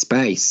need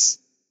space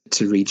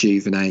to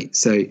rejuvenate.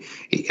 So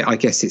I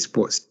guess it's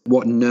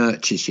what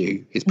nurtures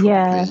you is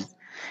probably.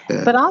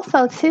 But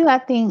also too, I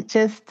think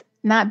just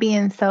not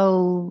being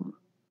so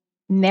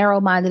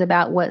narrow-minded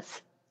about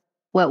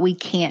what we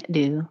can't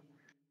do.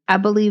 I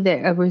believe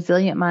that a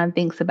resilient mind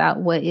thinks about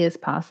what is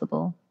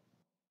possible.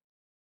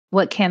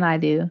 What can I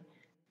do?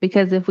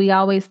 Because if we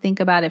always think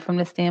about it from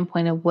the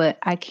standpoint of what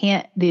I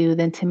can't do,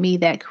 then to me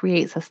that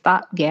creates a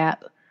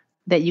stopgap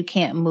that you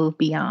can't move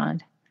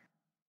beyond.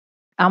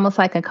 Almost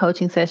like a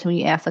coaching session when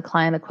you ask a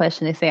client a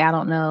question, they say, I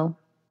don't know.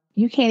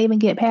 You can't even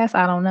get past,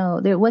 I don't know.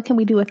 What can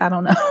we do if I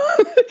don't know?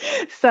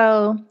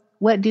 So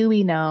what do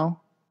we know?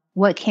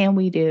 What can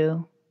we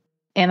do?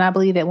 And I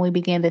believe that when we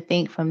begin to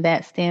think from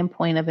that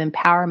standpoint of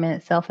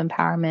empowerment,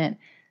 self-empowerment,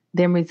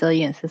 then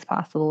resilience is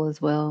possible as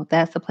well.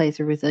 That's the place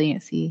of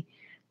resiliency.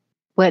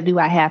 What do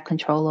I have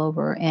control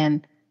over?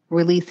 And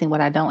releasing what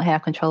I don't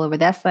have control over.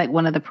 That's like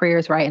one of the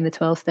prayers, right, in the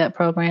 12-step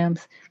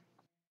programs,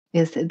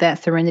 is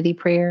that serenity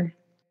prayer.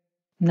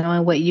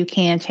 Knowing what you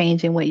can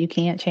change and what you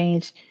can't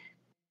change.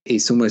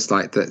 It's almost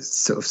like that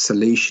sort of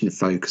solution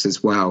focus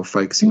as well,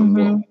 focusing on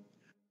what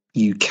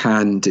you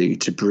can do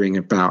to bring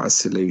about a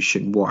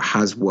solution, what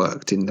has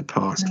worked in the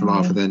past,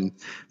 rather than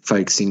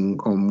focusing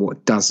on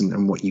what doesn't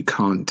and what you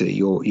can't do.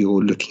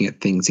 You're looking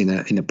at things in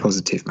a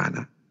positive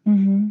manner.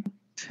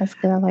 That's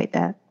good. I like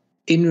that.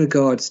 In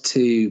regards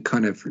to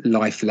kind of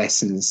life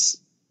lessons,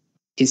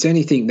 is there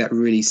anything that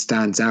really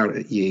stands out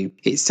at you?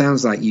 It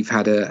sounds like you've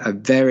had a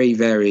very,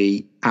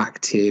 very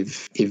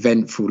active,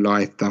 eventful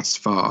life thus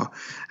far.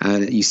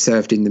 And you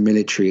served in the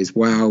military as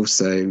well.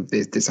 So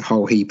there's a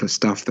whole heap of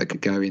stuff that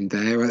could go in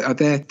there. Are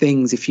there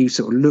things, if you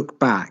sort of look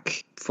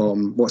back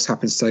from what's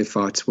happened so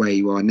far to where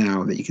you are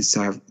now, that you could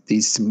say,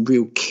 these some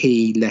real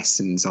key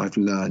lessons I've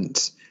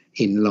learned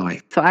in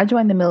life? So I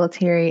joined the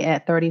military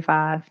at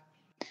 35.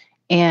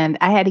 And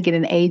I had to get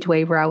an age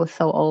waiver. I was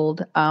so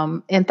old.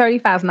 And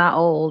 35 is not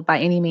old by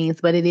any means,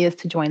 but it is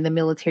to join the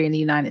military in the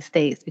United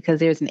States because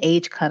there's an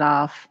age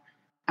cutoff.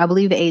 I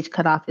believe the age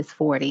cutoff is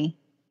 40.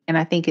 And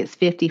I think it's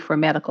 50 for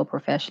medical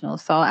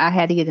professionals. So I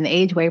had to get an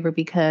age waiver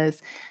because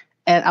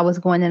I was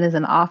going in as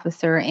an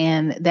officer,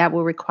 and that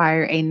would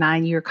require a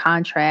 9-year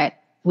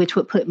contract, which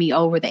would put me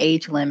over the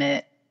age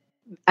limit.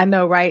 I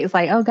know, right? It's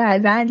like, oh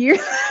God, 9 years.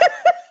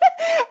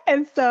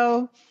 And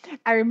so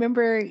I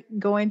remember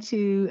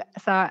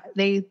so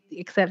they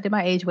accepted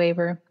my age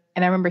waiver,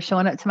 and I remember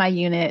showing up to my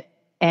unit,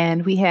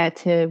 and we had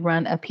to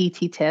run a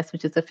PT test,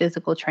 which is a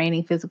physical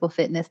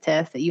fitness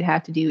test that you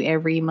have to do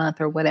every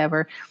month or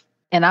whatever.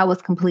 And I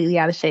was completely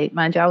out of shape.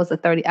 Mind you, I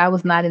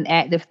was not an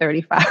active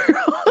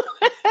 35-year-old.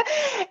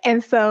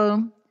 And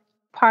so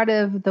part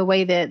of the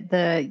way that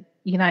the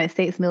United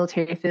States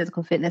military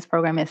physical fitness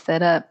program is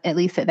set up, at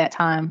least at that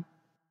time,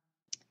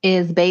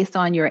 is based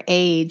on your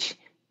age.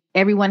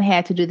 Everyone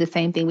had to do the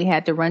same thing. We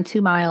had to run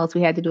 2 miles.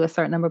 We had to do a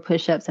certain number of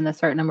push-ups and a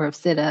certain number of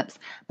sit-ups.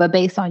 But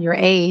based on your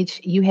age,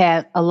 you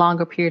had a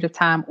longer period of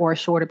time or a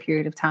shorter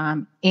period of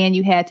time. And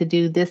you had to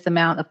do this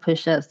amount of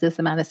push-ups, this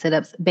amount of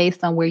sit-ups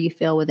based on where you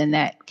fell within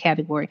that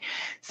category.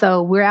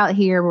 So we're out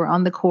here, we're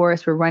on the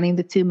course, we're running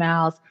the 2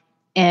 miles,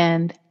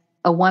 and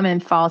a woman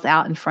falls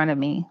out in front of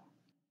me.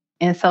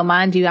 And so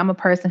mind you, I'm a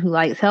person who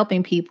likes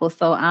helping people.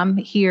 So I'm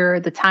here,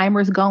 the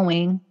timer's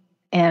going,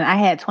 and I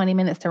had 20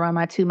 minutes to run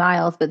my 2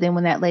 miles. But then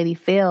when that lady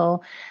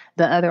fell,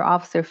 the other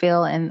officer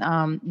fell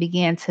and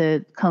began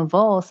to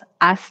convulse,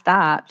 I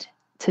stopped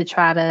to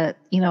try to,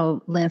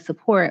 lend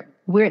support.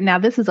 Now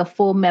this is a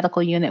full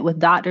medical unit with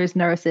doctors,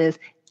 nurses.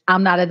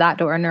 I'm not a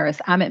doctor or a nurse.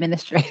 I'm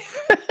administrative.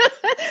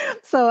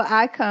 So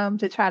I come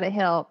to try to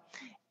help,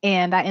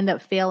 and I end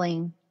up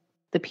failing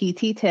the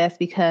PT test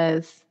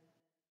because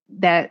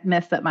that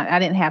messed up I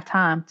didn't have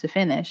time to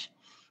finish.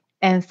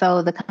 And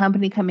so the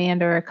company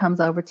commander comes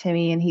over to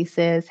me and he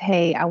says,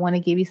 hey, I want to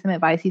give you some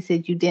advice. He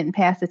said, you didn't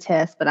pass the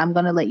test, but I'm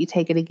going to let you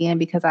take it again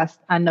because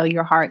I know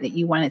your heart that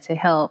you wanted to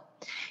help.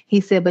 He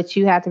said, but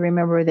you have to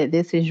remember that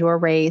this is your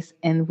race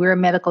and we're a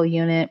medical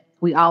unit.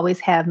 We always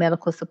have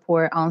medical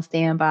support on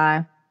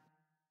standby.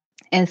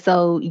 And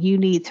so you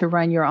need to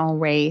run your own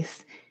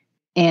race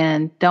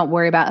and don't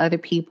worry about other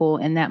people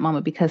in that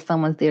moment because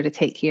someone's there to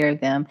take care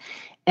of them.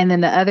 And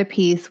then the other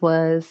piece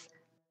was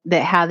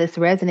that how this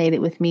resonated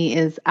with me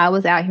is I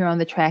was out here on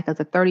the track as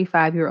a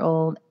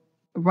 35-year-old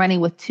running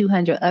with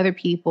 200 other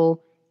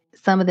people,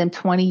 some of them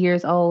 20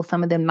 years old,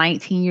 some of them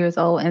 19 years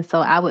old. And so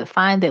I would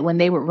find that when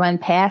they would run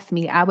past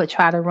me, I would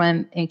try to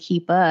run and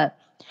keep up.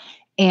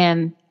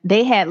 And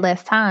they had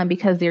less time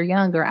because they're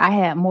younger. I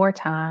had more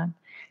time.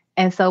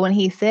 And so when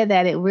he said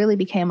that, it really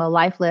became a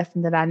life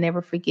lesson that I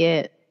never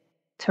forget,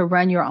 to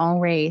run your own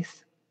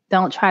race.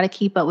 Don't try to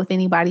keep up with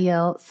anybody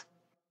else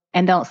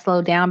and don't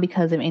slow down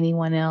because of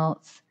anyone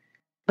else,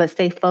 but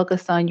stay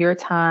focused on your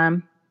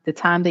time, the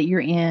time that you're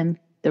in,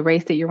 the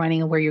race that you're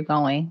running, and where you're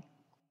going.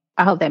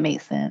 I hope that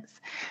makes sense.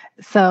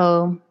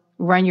 So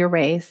run your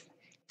race,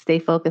 stay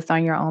focused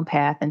on your own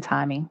path and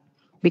timing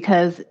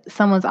because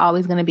someone's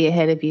always going to be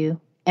ahead of you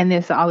and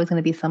there's always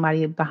going to be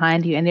somebody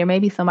behind you and there may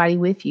be somebody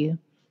with you,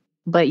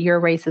 but your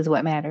race is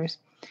what matters.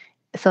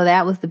 So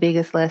that was the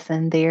biggest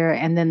lesson there.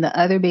 And then the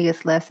other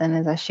biggest lesson,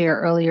 as I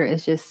shared earlier,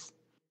 is just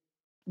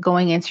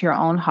going into your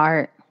own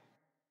heart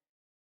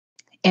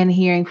and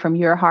hearing from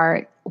your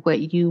heart what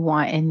you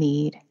want and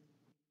need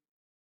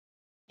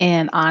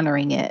and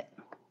honoring it.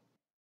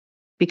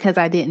 Because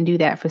I didn't do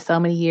that for so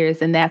many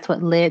years. And that's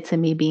what led to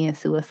me being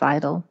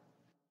suicidal.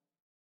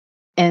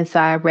 And so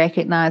I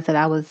recognized that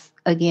I was,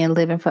 again,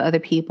 living for other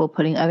people,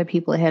 putting other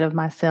people ahead of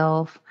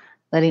myself,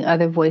 letting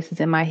other voices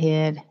in my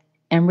head,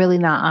 and really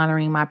not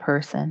honoring my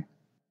person.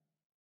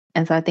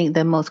 And so I think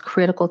the most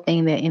critical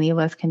thing that any of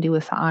us can do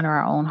is to honor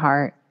our own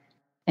heart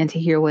and to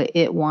hear what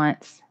it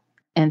wants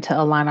and to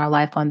align our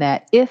life on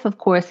that. If, of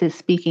course, it's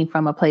speaking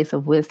from a place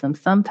of wisdom.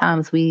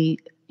 Sometimes we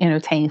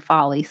entertain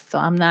folly. So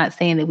I'm not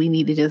saying that we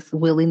need to just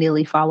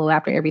willy-nilly follow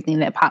after everything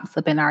that pops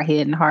up in our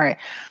head and heart.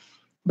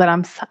 But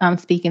I'm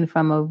speaking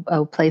from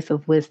a place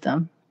of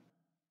wisdom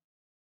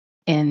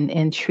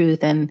and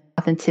truth and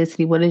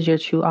authenticity. What does your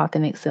true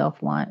authentic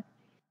self want?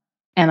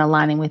 And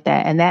aligning with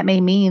that. And that may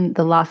mean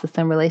the loss of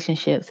some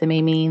relationships. It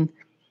may mean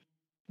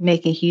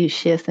making huge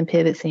shifts and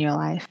pivots in your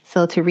life.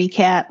 So to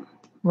recap,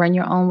 run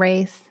your own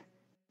race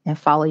and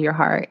follow your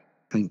heart.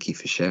 Thank you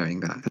for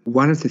sharing that.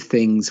 One of the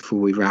things before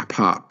we wrap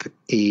up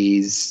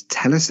is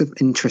tell us an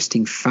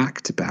interesting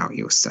fact about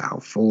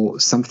yourself or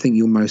something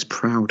you're most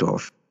proud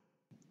of.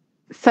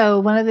 So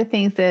one of the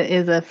things that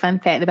is a fun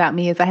fact about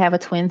me is I have a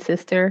twin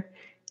sister.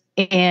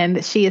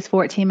 And she is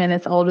 14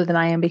 minutes older than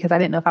I am because I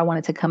didn't know if I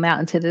wanted to come out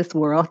into this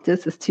world.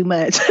 This is too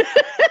much.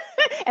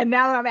 And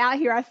now that I'm out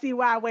here, I see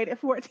why I waited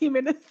 14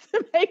 minutes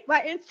to make my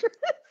entrance.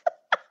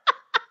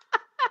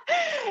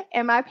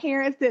 And my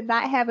parents did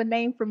not have a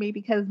name for me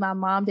because my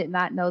mom did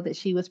not know that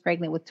she was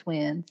pregnant with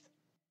twins.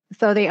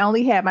 So they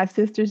only had my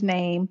sister's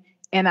name.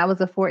 And I was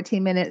a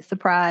 14-minute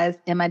surprise.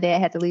 And my dad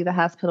had to leave the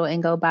hospital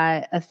and go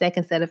buy a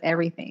second set of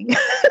everything.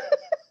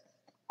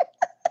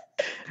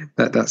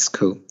 That's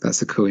cool.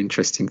 That's a cool,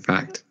 interesting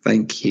fact.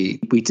 Thank you.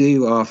 We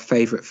do our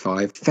favorite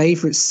 5.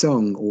 Favorite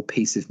song or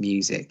piece of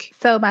music?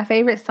 So my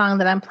favorite song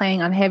that I'm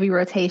playing on heavy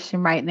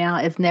rotation right now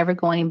is Never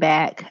Going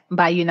Back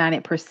by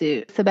United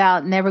Pursuit. It's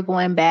about never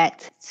going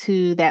back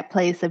to that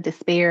place of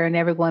despair,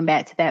 never going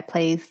back to that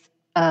place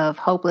of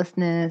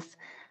hopelessness,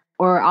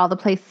 or all the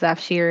places I've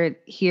shared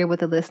here with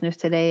the listeners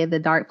today, the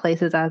dark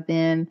places I've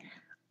been.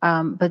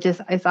 But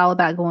just it's all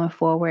about going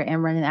forward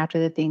and running after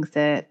the things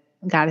that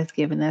God has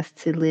given us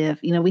to live.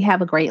 You know, we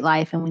have a great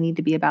life and we need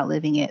to be about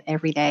living it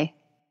every day.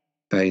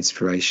 Very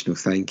inspirational.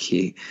 Thank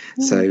you.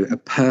 So a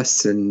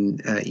person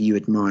you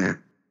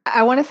admire?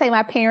 I want to say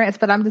my parents,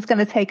 but I'm just going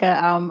to take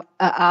a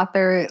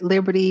author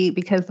liberty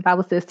because the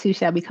Bible says two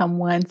shall become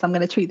one. So I'm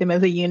going to treat them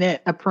as a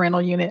unit, a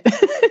parental unit.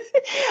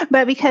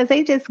 But because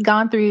they've just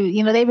gone through,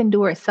 you know, they've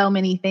endured so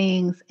many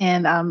things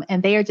and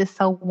they are just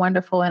so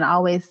wonderful and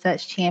always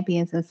such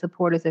champions and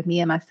supporters of me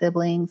and my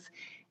siblings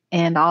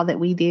and all that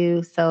we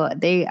do. So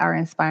they are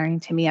inspiring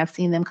to me. I've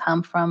seen them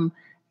come from,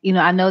 you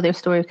know, I know their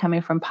story of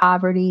coming from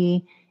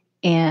poverty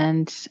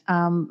and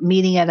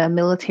meeting at a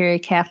military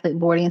Catholic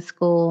boarding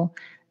school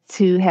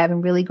to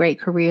having really great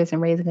careers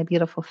and raising a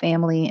beautiful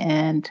family.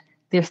 And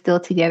they're still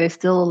together,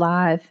 still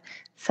alive.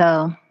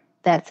 So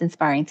that's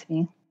inspiring to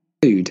me.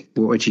 Food,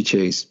 what would you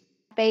choose?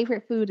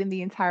 Favorite food in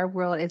the entire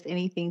world is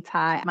anything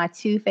Thai. My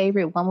 2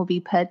 favorite, one will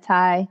be pad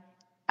Thai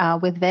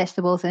with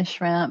vegetables and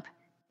shrimp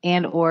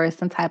and or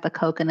some type of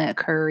coconut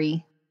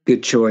curry.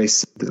 Good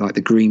choice. Like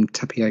the green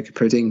tapioca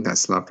pudding.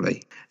 That's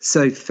lovely.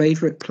 So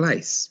favorite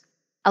place?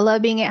 I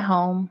love being at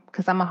home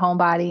because I'm a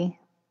homebody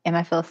and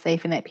I feel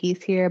safe and at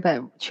peace here.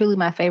 But truly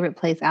my favorite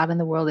place out in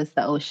the world is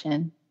the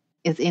ocean,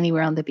 is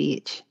anywhere on the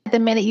beach. The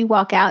minute you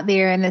walk out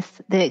there and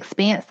the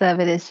expanse of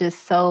it is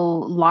just so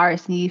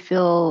large and you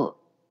feel,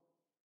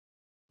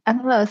 I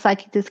don't know, it's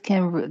like you just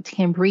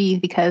can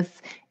breathe because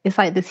it's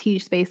like this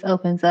huge space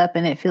opens up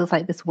and it feels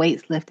like this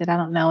weight's lifted. I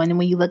don't know. And then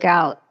when you look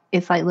out,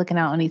 it's like looking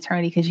out on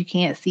eternity because you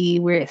can't see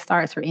where it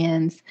starts or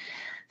ends.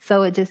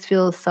 So it just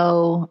feels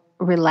so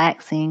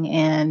relaxing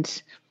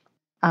and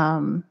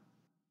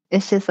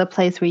it's just a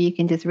place where you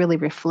can just really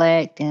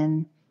reflect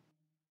and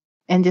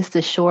and just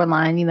the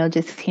shoreline,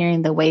 just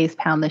hearing the waves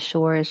pound the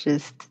shore is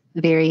just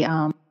very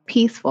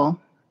peaceful.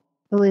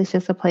 Really, it's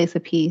just a place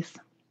of peace.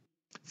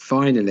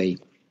 Finally,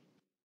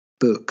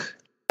 book.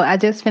 I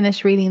just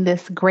finished reading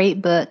this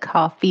great book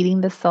called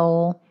Feeding the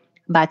Soul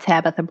by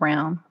Tabitha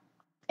Brown,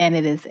 and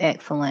it is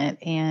excellent.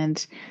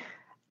 And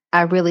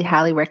I really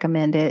highly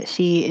recommend it.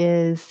 She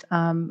is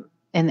an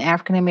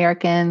African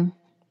American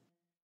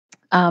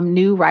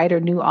new writer,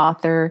 new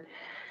author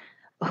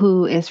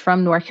who is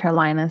from North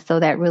Carolina. So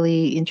that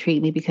really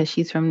intrigued me because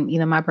she's from,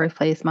 my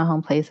birthplace, my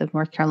home place of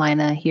North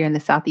Carolina here in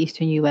the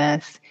southeastern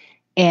U.S.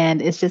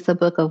 And it's just a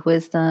book of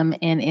wisdom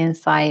and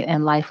insight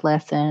and life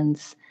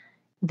lessons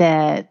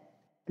that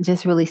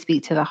just really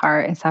speak to the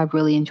heart. And so I've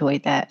really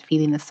enjoyed that,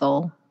 Feeding the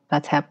Soul by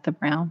Tabitha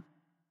Brown.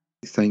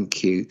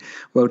 Thank you.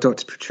 Well,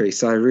 Dr.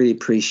 Patrice, I really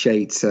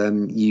appreciate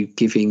you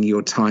giving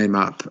your time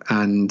up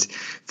and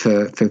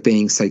for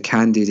being so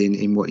candid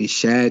in what you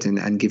shared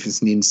and give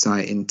us an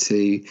insight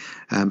into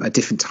a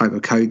different type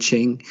of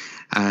coaching,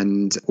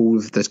 and all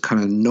of the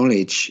kind of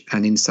knowledge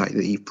and insight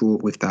that you've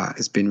brought with that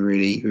has been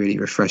really, really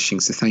refreshing.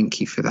 So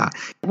thank you for that.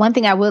 One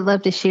thing I would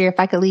love to share, if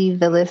I could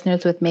leave the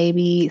listeners with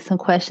maybe some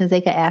questions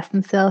they could ask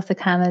themselves to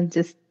kind of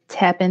just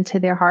tap into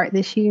their heart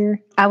this year,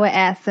 I would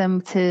ask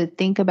them to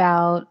think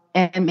about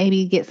and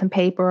maybe get some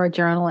paper or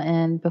journal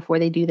in before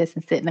they do this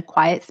and sit in a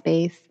quiet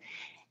space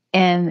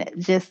and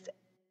just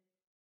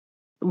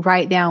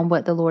write down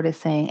what the Lord is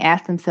saying.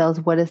 Ask themselves,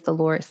 what is the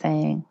Lord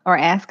saying? Or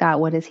ask God,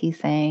 what is he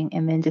saying?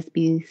 And then just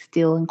be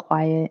still and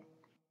quiet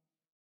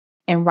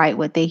and write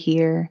what they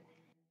hear.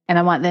 And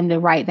I want them to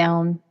write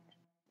down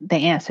the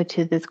answer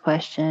to this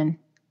question.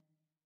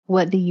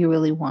 What do you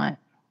really want?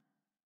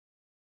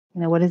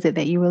 What is it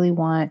that you really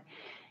want?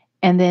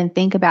 And then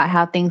think about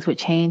how things would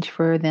change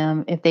for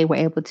them if they were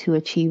able to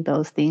achieve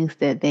those things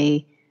that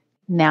they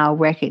now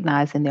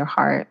recognize in their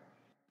heart.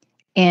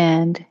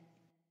 And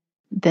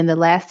then the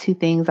last two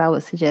things I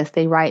would suggest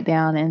they write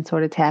down and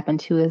sort of tap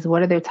into is,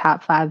 what are their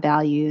top 5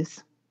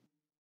 values?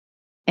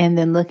 And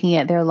then looking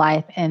at their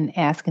life and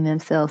asking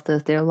themselves,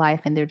 does their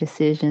life and their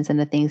decisions and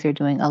the things they're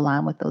doing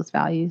align with those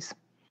values?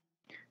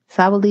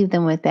 So I will leave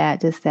them with that,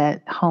 just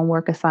that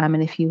homework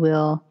assignment, if you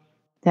will,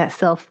 that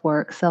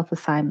self-work,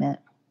 self-assignment.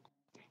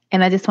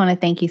 And I just want to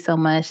thank you so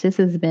much. This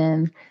has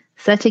been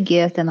such a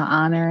gift and an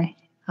honor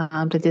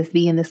to just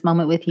be in this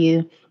moment with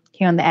you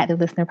here on the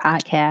Active Listener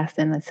podcast.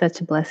 And it's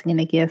such a blessing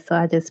and a gift. So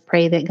I just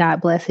pray that God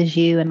blesses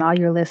you and all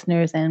your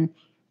listeners and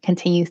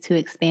continues to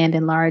expand,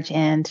 enlarge,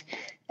 and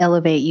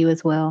elevate you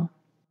as well.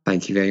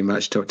 Thank you very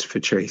much, Dr.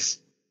 Patrice.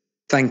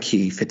 Thank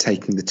you for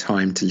taking the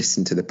time to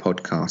listen to the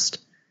podcast.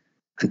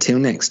 Until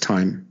next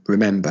time,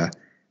 remember,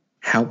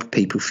 help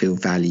people feel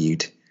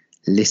valued.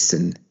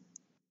 Listen,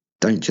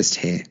 don't just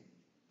hear.